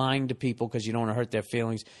keep lying to people because you don't want to hurt their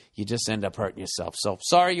feelings, you just end up hurting yourself. So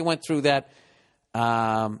sorry you went through that.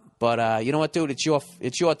 But you know what, dude?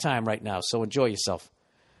 It's your time right now, so enjoy yourself.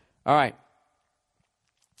 All right.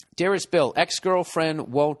 Dearest Bill,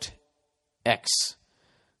 ex-girlfriend won't X.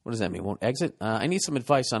 What does that mean? Won't exit? I need some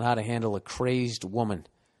advice on how to handle a crazed woman.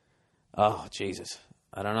 Oh, Jesus.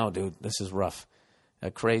 I don't know, dude. This is rough. A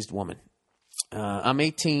crazed woman. I'm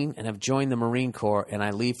 18 and have joined the Marine Corps, and I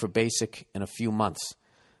leave for basic in a few months.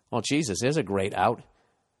 Well, Jesus, there's a great out.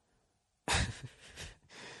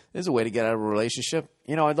 There's a way to get out of a relationship.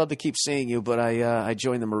 I'd love to keep seeing you, but I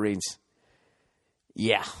joined the Marines.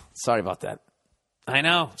 Yeah, sorry about that. I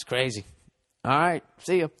know, it's crazy. All right,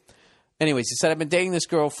 see you. Anyways, he said, I've been dating this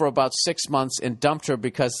girl for about 6 months and dumped her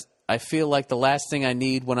because I feel like the last thing I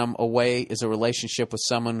need when I'm away is a relationship with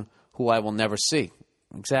someone who I will never see.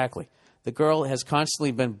 Exactly. The girl has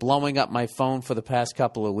constantly been blowing up my phone for the past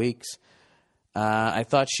couple of weeks. I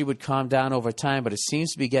thought she would calm down over time, but it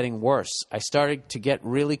seems to be getting worse. I started to get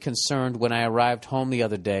really concerned when I arrived home the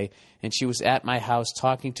other day, and she was at my house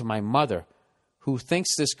talking to my mother, who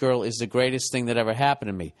thinks this girl is the greatest thing that ever happened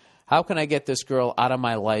to me. How can I get this girl out of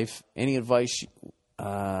my life? Any advice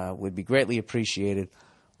would be greatly appreciated.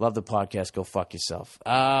 Love the podcast. Go fuck yourself.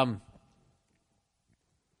 All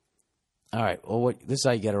right. Well, this is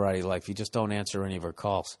how you get her out of your life. You just don't answer any of her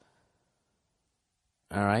calls.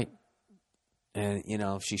 All right? And,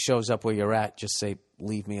 if she shows up where you're at, just say,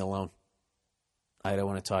 leave me alone. I don't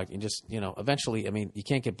want to talk. And just, eventually, you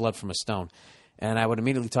can't get blood from a stone. And I would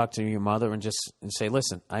immediately talk to your mother and say,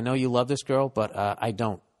 listen, I know you love this girl, but I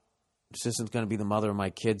don't. This isn't going to be the mother of my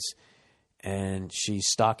kids, and she's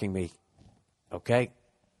stalking me, okay?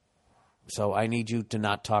 So I need you to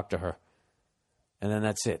not talk to her. And then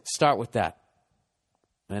that's it. Start with that.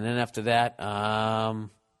 And then after that, I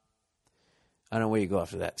don't know where you go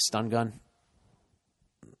after that. Stun gun?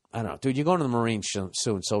 I don't know. Dude, you're going to the Marines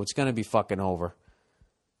soon, so it's going to be fucking over.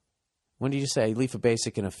 When did you say? Leave for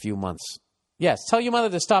basic in a few months. Yes, tell your mother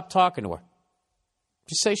to stop talking to her.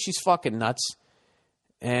 Just say she's fucking nuts.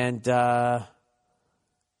 And, yeah,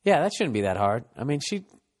 that shouldn't be that hard. She's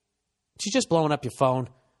just blowing up your phone.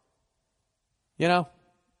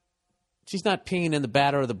 She's not peeing in the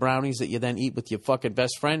batter of the brownies that you then eat with your fucking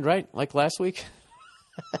best friend, right? Like last week.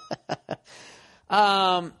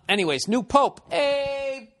 Anyways, new Pope.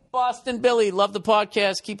 Hey, Boston Billy, love the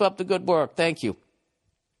podcast. Keep up the good work. Thank you.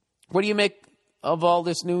 What do you make of all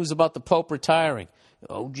this news about the Pope retiring?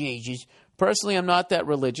 Oh, Jesus. Personally, I'm not that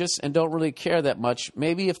religious and don't really care that much.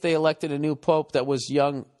 Maybe if they elected a new Pope that was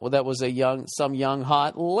young, some young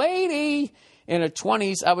hot lady in her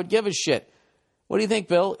 20s, I would give a shit. What do you think,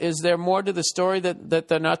 Bill? Is there more to the story that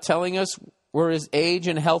they're not telling us? Were his age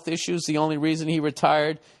and health issues the only reason he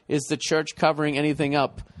retired? Is the church covering anything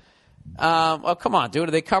up? Oh, come on, dude.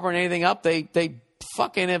 Are they covering anything up? They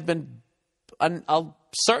fucking have been, a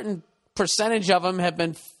certain percentage of them have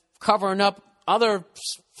been covering up other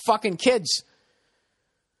fucking kids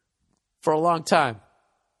for a long time.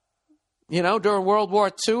 During World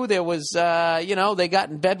War II, there was, they got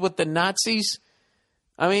in bed with the Nazis.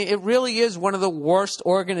 It really is one of the worst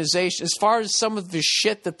organizations as far as some of the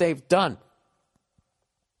shit that they've done.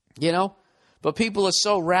 But people are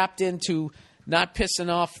so wrapped into not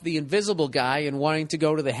pissing off the invisible guy and wanting to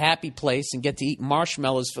go to the happy place and get to eat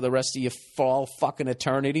marshmallows for the rest of your fall fucking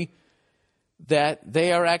eternity that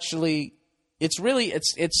they are actually,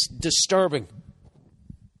 it's disturbing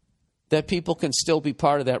that people can still be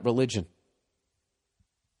part of that religion.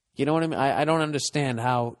 You know what I mean? I don't understand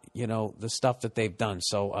how, the stuff that they've done.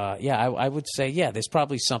 So, I would say, there's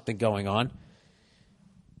probably something going on.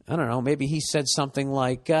 I don't know. Maybe he said something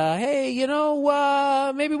like, hey,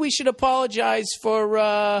 maybe we should apologize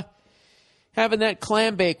for having that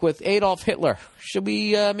clam bake with Adolf Hitler. Should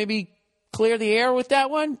we maybe clear the air with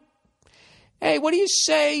that one? Hey, what do you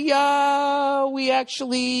say we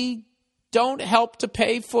actually don't help to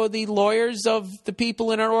pay for the lawyers of the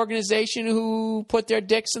people in our organization who put their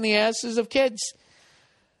dicks in the asses of kids?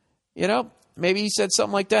 Maybe he said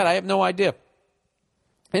something like that. I have no idea.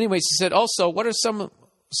 Anyways, he said, also, what are some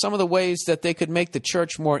of the ways that they could make the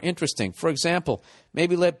church more interesting? For example,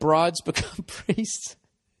 maybe let broads become priests.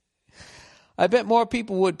 I bet more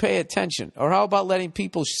people would pay attention. Or how about letting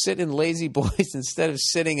people sit in lazy boys instead of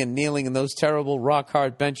sitting and kneeling in those terrible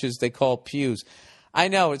rock-hard benches they call pews? I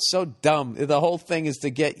know, it's so dumb. The whole thing is to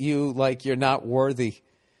get you like you're not worthy.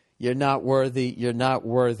 You're not worthy. You're not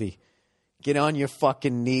worthy. Get on your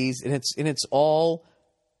fucking knees. And it's all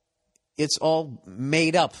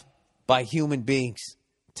made up by human beings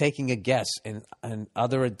taking a guess and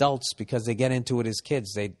other adults because they get into it as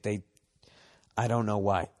kids. I don't know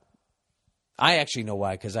why. I actually know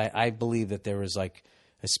why, because I believe that there is like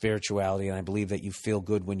a spirituality, and I believe that you feel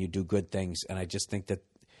good when you do good things, and I just think that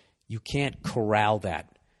you can't corral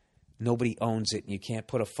that. Nobody owns it, and you can't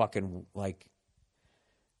put a fucking,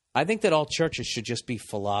 I think that all churches should just be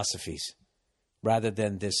philosophies rather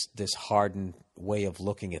than this hardened way of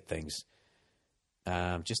looking at things.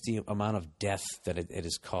 Just the amount of death that it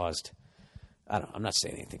has caused. I'm not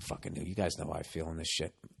saying anything fucking new. You guys know how I feel on this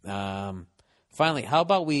shit. Finally, how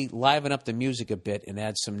about we liven up the music a bit and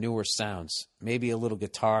add some newer sounds? Maybe a little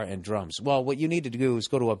guitar and drums. Well, what you need to do is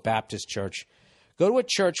go to a Baptist church. Go to a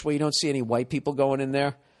church where you don't see any white people going in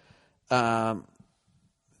there. That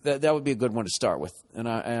would be a good one to start with. And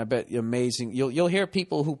I bet amazing. You'll hear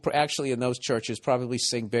people who actually in those churches probably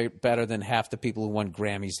sing better than half the people who won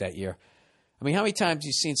Grammys that year. How many times have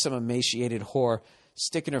you seen some emaciated whore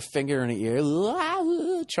sticking her finger in her ear,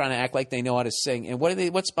 trying to act like they know how to sing? And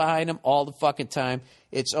what's behind them all the fucking time?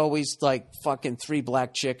 It's always like fucking 3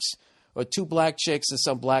 black chicks or 2 black chicks and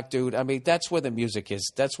some black dude. That's where the music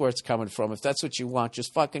is. That's where it's coming from. If that's what you want,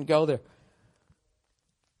 just fucking go there.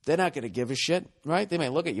 They're not going to give a shit, right? They may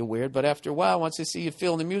look at you weird, but after a while, once they see you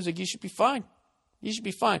feeling the music, you should be fine. You should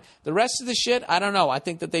be fine. The rest of the shit, I don't know. I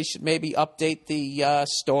think that they should maybe update the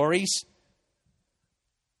stories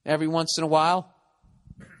every once in a while.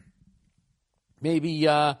 Maybe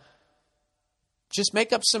Just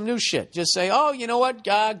make up some new shit. Just say, oh, you know what?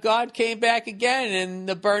 God came back again, and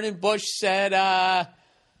the burning bush said,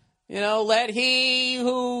 let he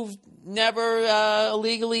who never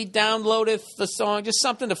illegally downloadeth the song, just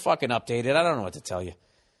something to fucking update it. I don't know what to tell you.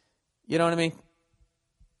 You know what I mean?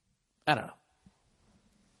 I don't know.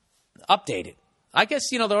 Update it. I guess,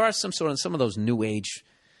 there are some of those new age.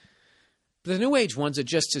 The new age ones are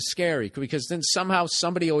just as scary because then somehow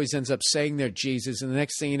somebody always ends up saying they're Jesus, and the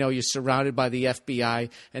next thing you know, you're surrounded by the FBI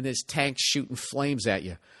and there's tanks shooting flames at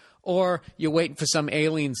you. Or you're waiting for some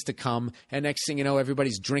aliens to come, and next thing you know,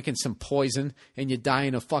 everybody's drinking some poison and you die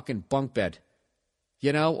in a fucking bunk bed.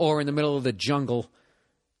 Or in the middle of the jungle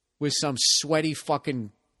with some sweaty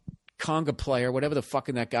fucking conga player, whatever the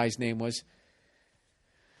fucking that guy's name was.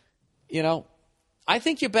 I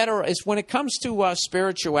think you're better is when it comes to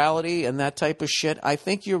spirituality and that type of shit. I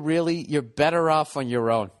think you're better off on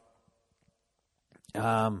your own.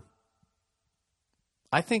 I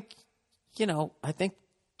think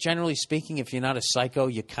generally speaking, if you're not a psycho,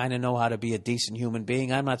 you kind of know how to be a decent human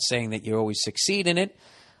being. I'm not saying that you always succeed in it.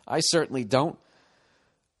 I certainly don't.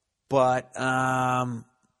 But how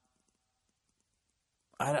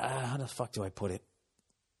the fuck do I put it?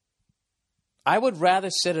 I would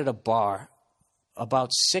rather sit at a bar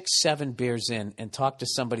about 6-7 beers in and talk to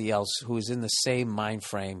somebody else who is in the same mind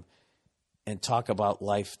frame and talk about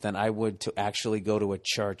life than I would to actually go to a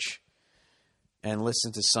church and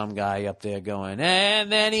listen to some guy up there going,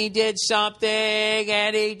 and then he did something,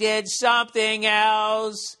 and he did something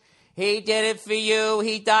else. He did it for you.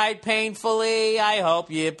 He died painfully. I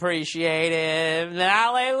hope you appreciate him.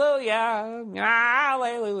 Hallelujah.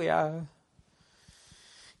 Hallelujah.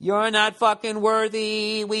 You're not fucking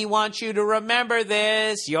worthy. We want you to remember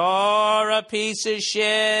this. You're a piece of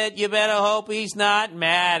shit. You better hope he's not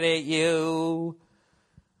mad at you.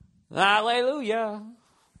 Hallelujah.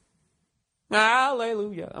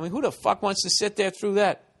 Hallelujah. I mean, who the fuck wants to sit there through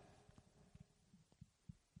that?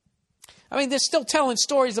 I mean, they're still telling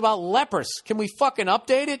stories about lepers. Can we fucking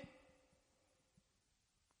update it?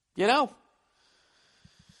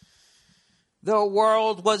 The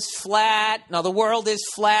world was flat. No, the world is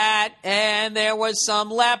flat, and there was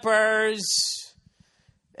some lepers.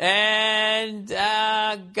 And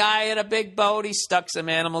a guy in a big boat, he stuck some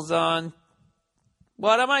animals on.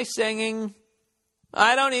 What am I singing?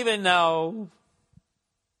 I don't even know.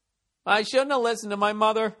 I shouldn't have listened to my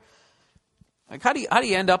mother. Like, how do you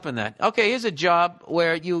end up in that? Okay, here's a job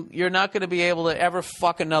where you're not going to be able to ever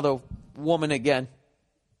fuck another woman again.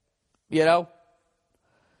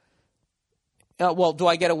 Well, do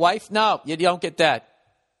I get a wife? No, you don't get that.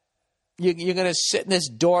 You're going to sit in this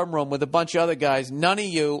dorm room with a bunch of other guys. None of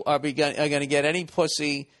you are going to get any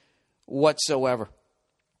pussy whatsoever.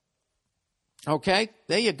 Okay?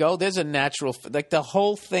 There you go. There's a natural... Like, the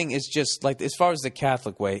whole thing is just, like, as far as the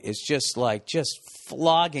Catholic way, it's just, like, just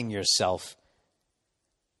flogging yourself.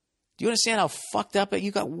 Do you understand how fucked up it?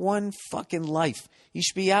 You got one fucking life. You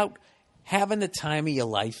should be out having the time of your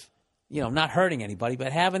life. Not hurting anybody,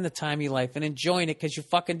 but having the time of your life and enjoying it because you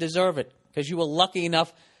fucking deserve it. Because you were lucky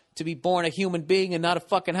enough to be born a human being and not a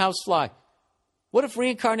fucking housefly. What if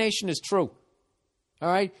reincarnation is true?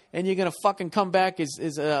 All right? And you're going to fucking come back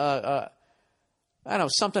as I don't know,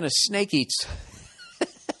 something a snake eats.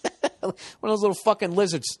 One of those little fucking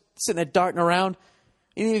lizards sitting there darting around.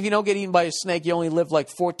 Even if you don't get eaten by a snake, you only live like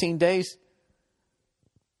 14 days.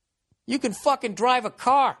 You can fucking drive a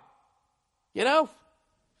car. You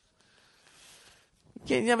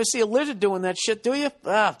never see a lizard doing that shit, do you?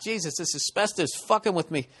 Ah, Jesus, this asbestos fucking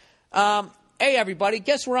with me. Hey, everybody,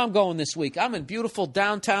 guess where I'm going this week? I'm in beautiful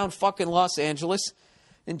downtown fucking Los Angeles,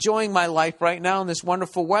 enjoying my life right now in this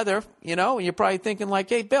wonderful weather, and you're probably thinking like,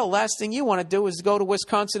 hey, Bill, last thing you want to do is go to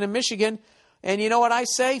Wisconsin and Michigan. And you know what I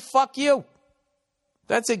say? Fuck you.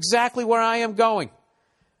 That's exactly where I am going.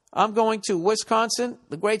 I'm going to Wisconsin,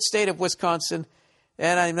 the great state of Wisconsin,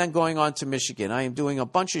 and I'm then going on to Michigan. I am doing a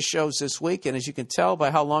bunch of shows this week, and as you can tell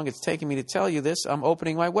by how long it's taking me to tell you this, I'm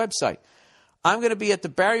opening my website. I'm going to be at the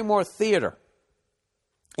Barrymore Theater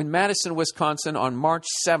in Madison, Wisconsin on March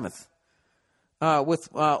 7th with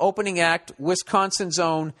opening act, Wisconsin's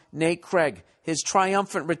own Nate Craig, his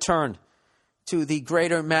triumphant return to the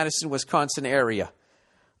greater Madison, Wisconsin area.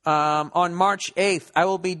 On March 8th, I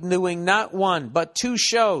will be doing not one, but 2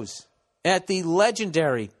 shows at the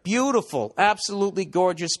legendary, beautiful, absolutely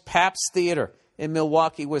gorgeous Pabst Theater in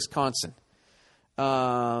Milwaukee, Wisconsin.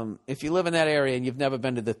 If you live in that area and you've never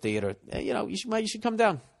been to the theater, you should come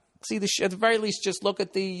down. See at the very least, just look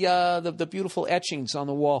at the beautiful etchings on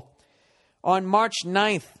the wall. On March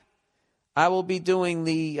 9th, I will be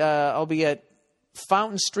doing I'll be at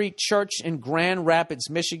Fountain Street Church in Grand Rapids,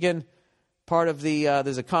 Michigan, part of the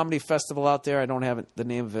there's a comedy festival out there. I don't have the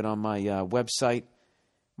name of it on my website.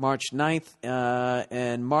 March 9th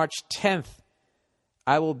and March 10th,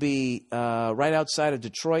 I will be right outside of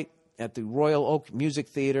Detroit at the Royal Oak Music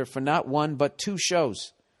Theater for not one but two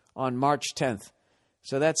shows on March 10th.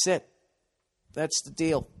 So that's it. That's the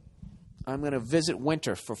deal. I'm going to visit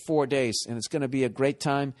Winter for 4 days, and it's going to be a great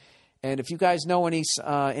time. And if you guys know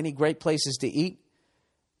any great places to eat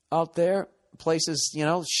out there, places,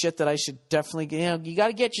 shit that I should definitely get, you got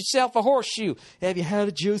to get yourself a horseshoe. Have you had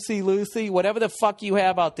a Juicy Lucy? Whatever the fuck you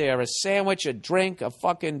have out there, a sandwich, a drink, a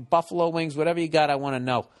fucking buffalo wings, whatever you got, I want to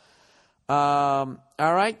know. All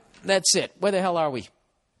right, that's it. Where the hell are we?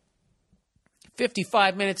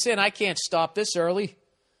 55 minutes in. I can't stop this early.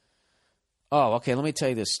 Oh, okay, let me tell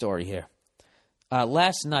you this story here.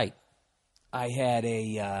 Last night, I had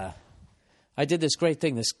I did this great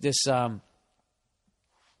thing.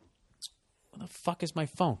 Where the fuck is my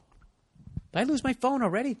phone? Did I lose my phone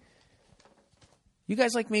already? You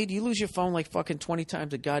guys like me? Do you lose your phone like fucking 20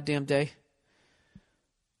 times a goddamn day?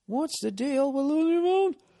 What's the deal with losing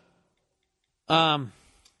your phone?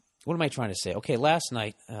 What am I trying to say? Okay, last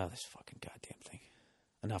night, this fucking goddamn thing.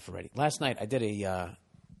 Enough already. Last night, I did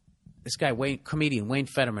this guy, comedian Wayne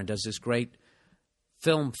Fetterman, does this great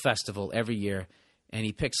film festival every year, and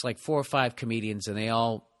he picks like 4 or 5 comedians, and they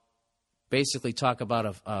all basically talk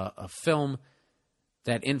about a film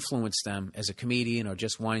that influenced them as a comedian or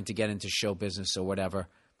just wanting to get into show business or whatever.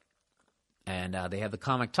 And they have the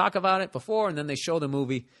comic talk about it before, and then they show the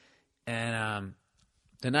movie. And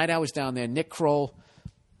the night I was down there, Nick Kroll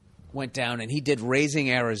went down, and he did Raising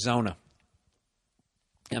Arizona.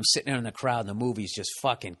 And I'm sitting there in the crowd, and the movie's just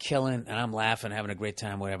fucking killing, and I'm laughing, having a great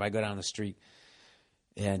time, whatever. I go down the street,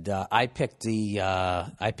 and I picked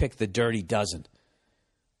the Dirty Dozen.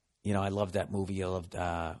 I love that movie. I loved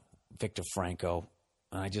Victor Franco,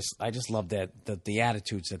 and I just love that the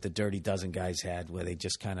attitudes that the Dirty Dozen guys had, where they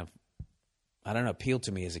just kind of, I don't know, appealed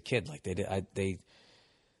to me as a kid. Like they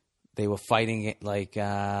were fighting it, like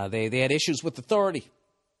they had issues with authority.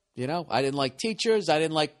 I didn't like teachers. I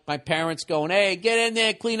didn't like my parents going, "Hey, get in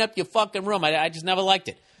there, clean up your fucking room." I just never liked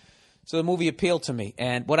it. So the movie appealed to me.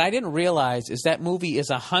 And what I didn't realize is that movie is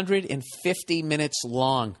 150 minutes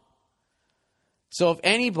long. So if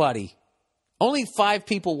anybody, only 5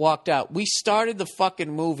 people walked out. We started the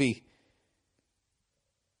fucking movie.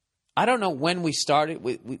 I don't know when we started.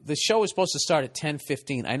 The show was supposed to start at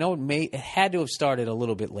 10:15. I know it had to have started a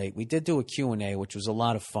little bit late. We did do a Q&A, which was a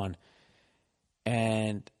lot of fun.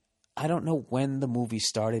 And I don't know when the movie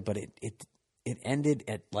started, but it ended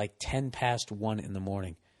at like 1:10 in the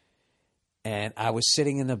morning. And I was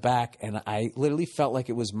sitting in the back, and I literally felt like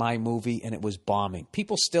it was my movie, and it was bombing.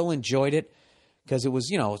 People still enjoyed it because it was,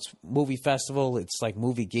 it's movie festival. It's like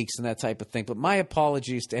movie geeks and that type of thing. But my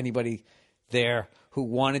apologies to anybody there who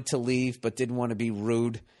wanted to leave but didn't want to be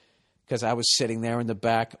rude because I was sitting there in the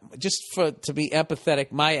back. Just to be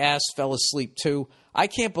empathetic, my ass fell asleep too. I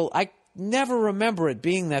never remember it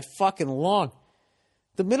being that fucking long.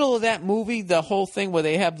 The middle of that movie, the whole thing where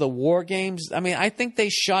they have the war games, I mean, I think they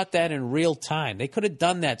shot that in real time. They could have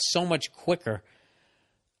done that so much quicker.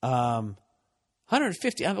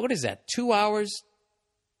 150, what is that, 2 hours?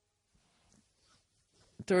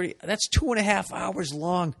 30, that's 2.5 hours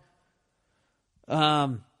long.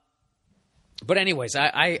 But anyways,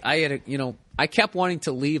 I had I kept wanting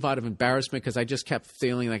to leave out of embarrassment because I just kept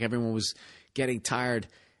feeling like everyone was getting tired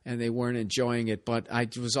and they weren't enjoying it. But I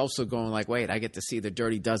was also going like, wait, I get to see the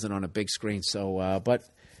Dirty Dozen on a big screen. So, but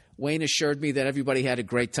Wayne assured me that everybody had a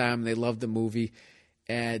great time. They loved the movie.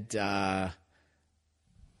 And I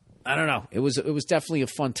don't know. It was definitely a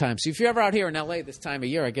fun time. So if you're ever out here in L.A. this time of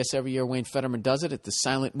year, I guess every year Wayne Fetterman does it at the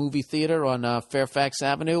Silent Movie Theater on Fairfax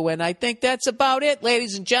Avenue. And I think that's about it,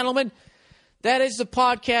 ladies and gentlemen. That is the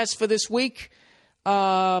podcast for this week.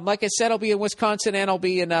 Like I said, I'll be in Wisconsin and I'll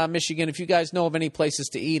be in Michigan. If you guys know of any places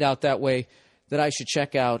to eat out that way that I should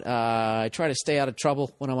check out, I try to stay out of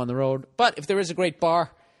trouble when I'm on the road. But if there is a great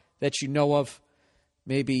bar that you know of,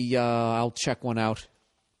 maybe I'll check one out.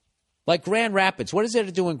 Like Grand Rapids. What is there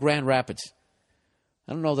to do in Grand Rapids?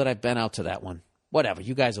 I don't know that I've been out to that one. Whatever.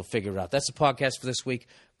 You guys will figure it out. That's the podcast for this week.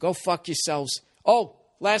 Go fuck yourselves. Oh,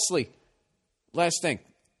 last thing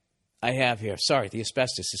I have here. Sorry, the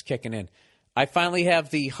asbestos is kicking in. I finally have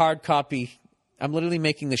the hard copy. I'm literally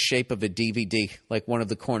making the shape of a DVD, like one of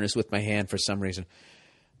the corners with my hand for some reason,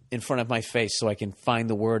 in front of my face so I can find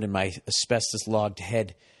the word in my asbestos-logged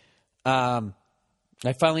head. I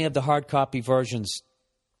finally have the hard copy versions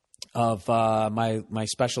of my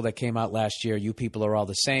special that came out last year, You People Are All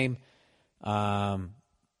the Same. I'll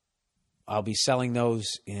be selling those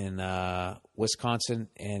in Wisconsin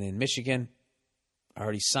and in Michigan I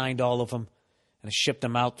already signed all of them, and I shipped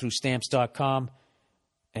them out through Stamps.com.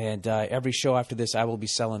 And every show after this, I will be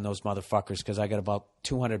selling those motherfuckers because I got about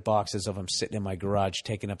 200 boxes of them sitting in my garage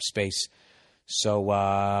taking up space. So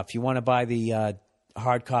if you want to buy the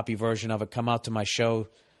hard copy version of it, come out to my show,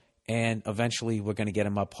 and eventually we're going to get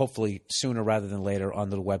them up, hopefully sooner rather than later, on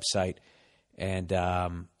the website. And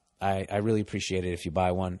I really appreciate it if you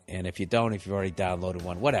buy one. And if you don't, if you've already downloaded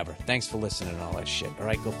one, whatever. Thanks for listening and all that shit. All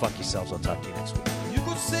right, go fuck yourselves. I'll talk to you next week. You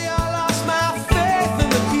could say I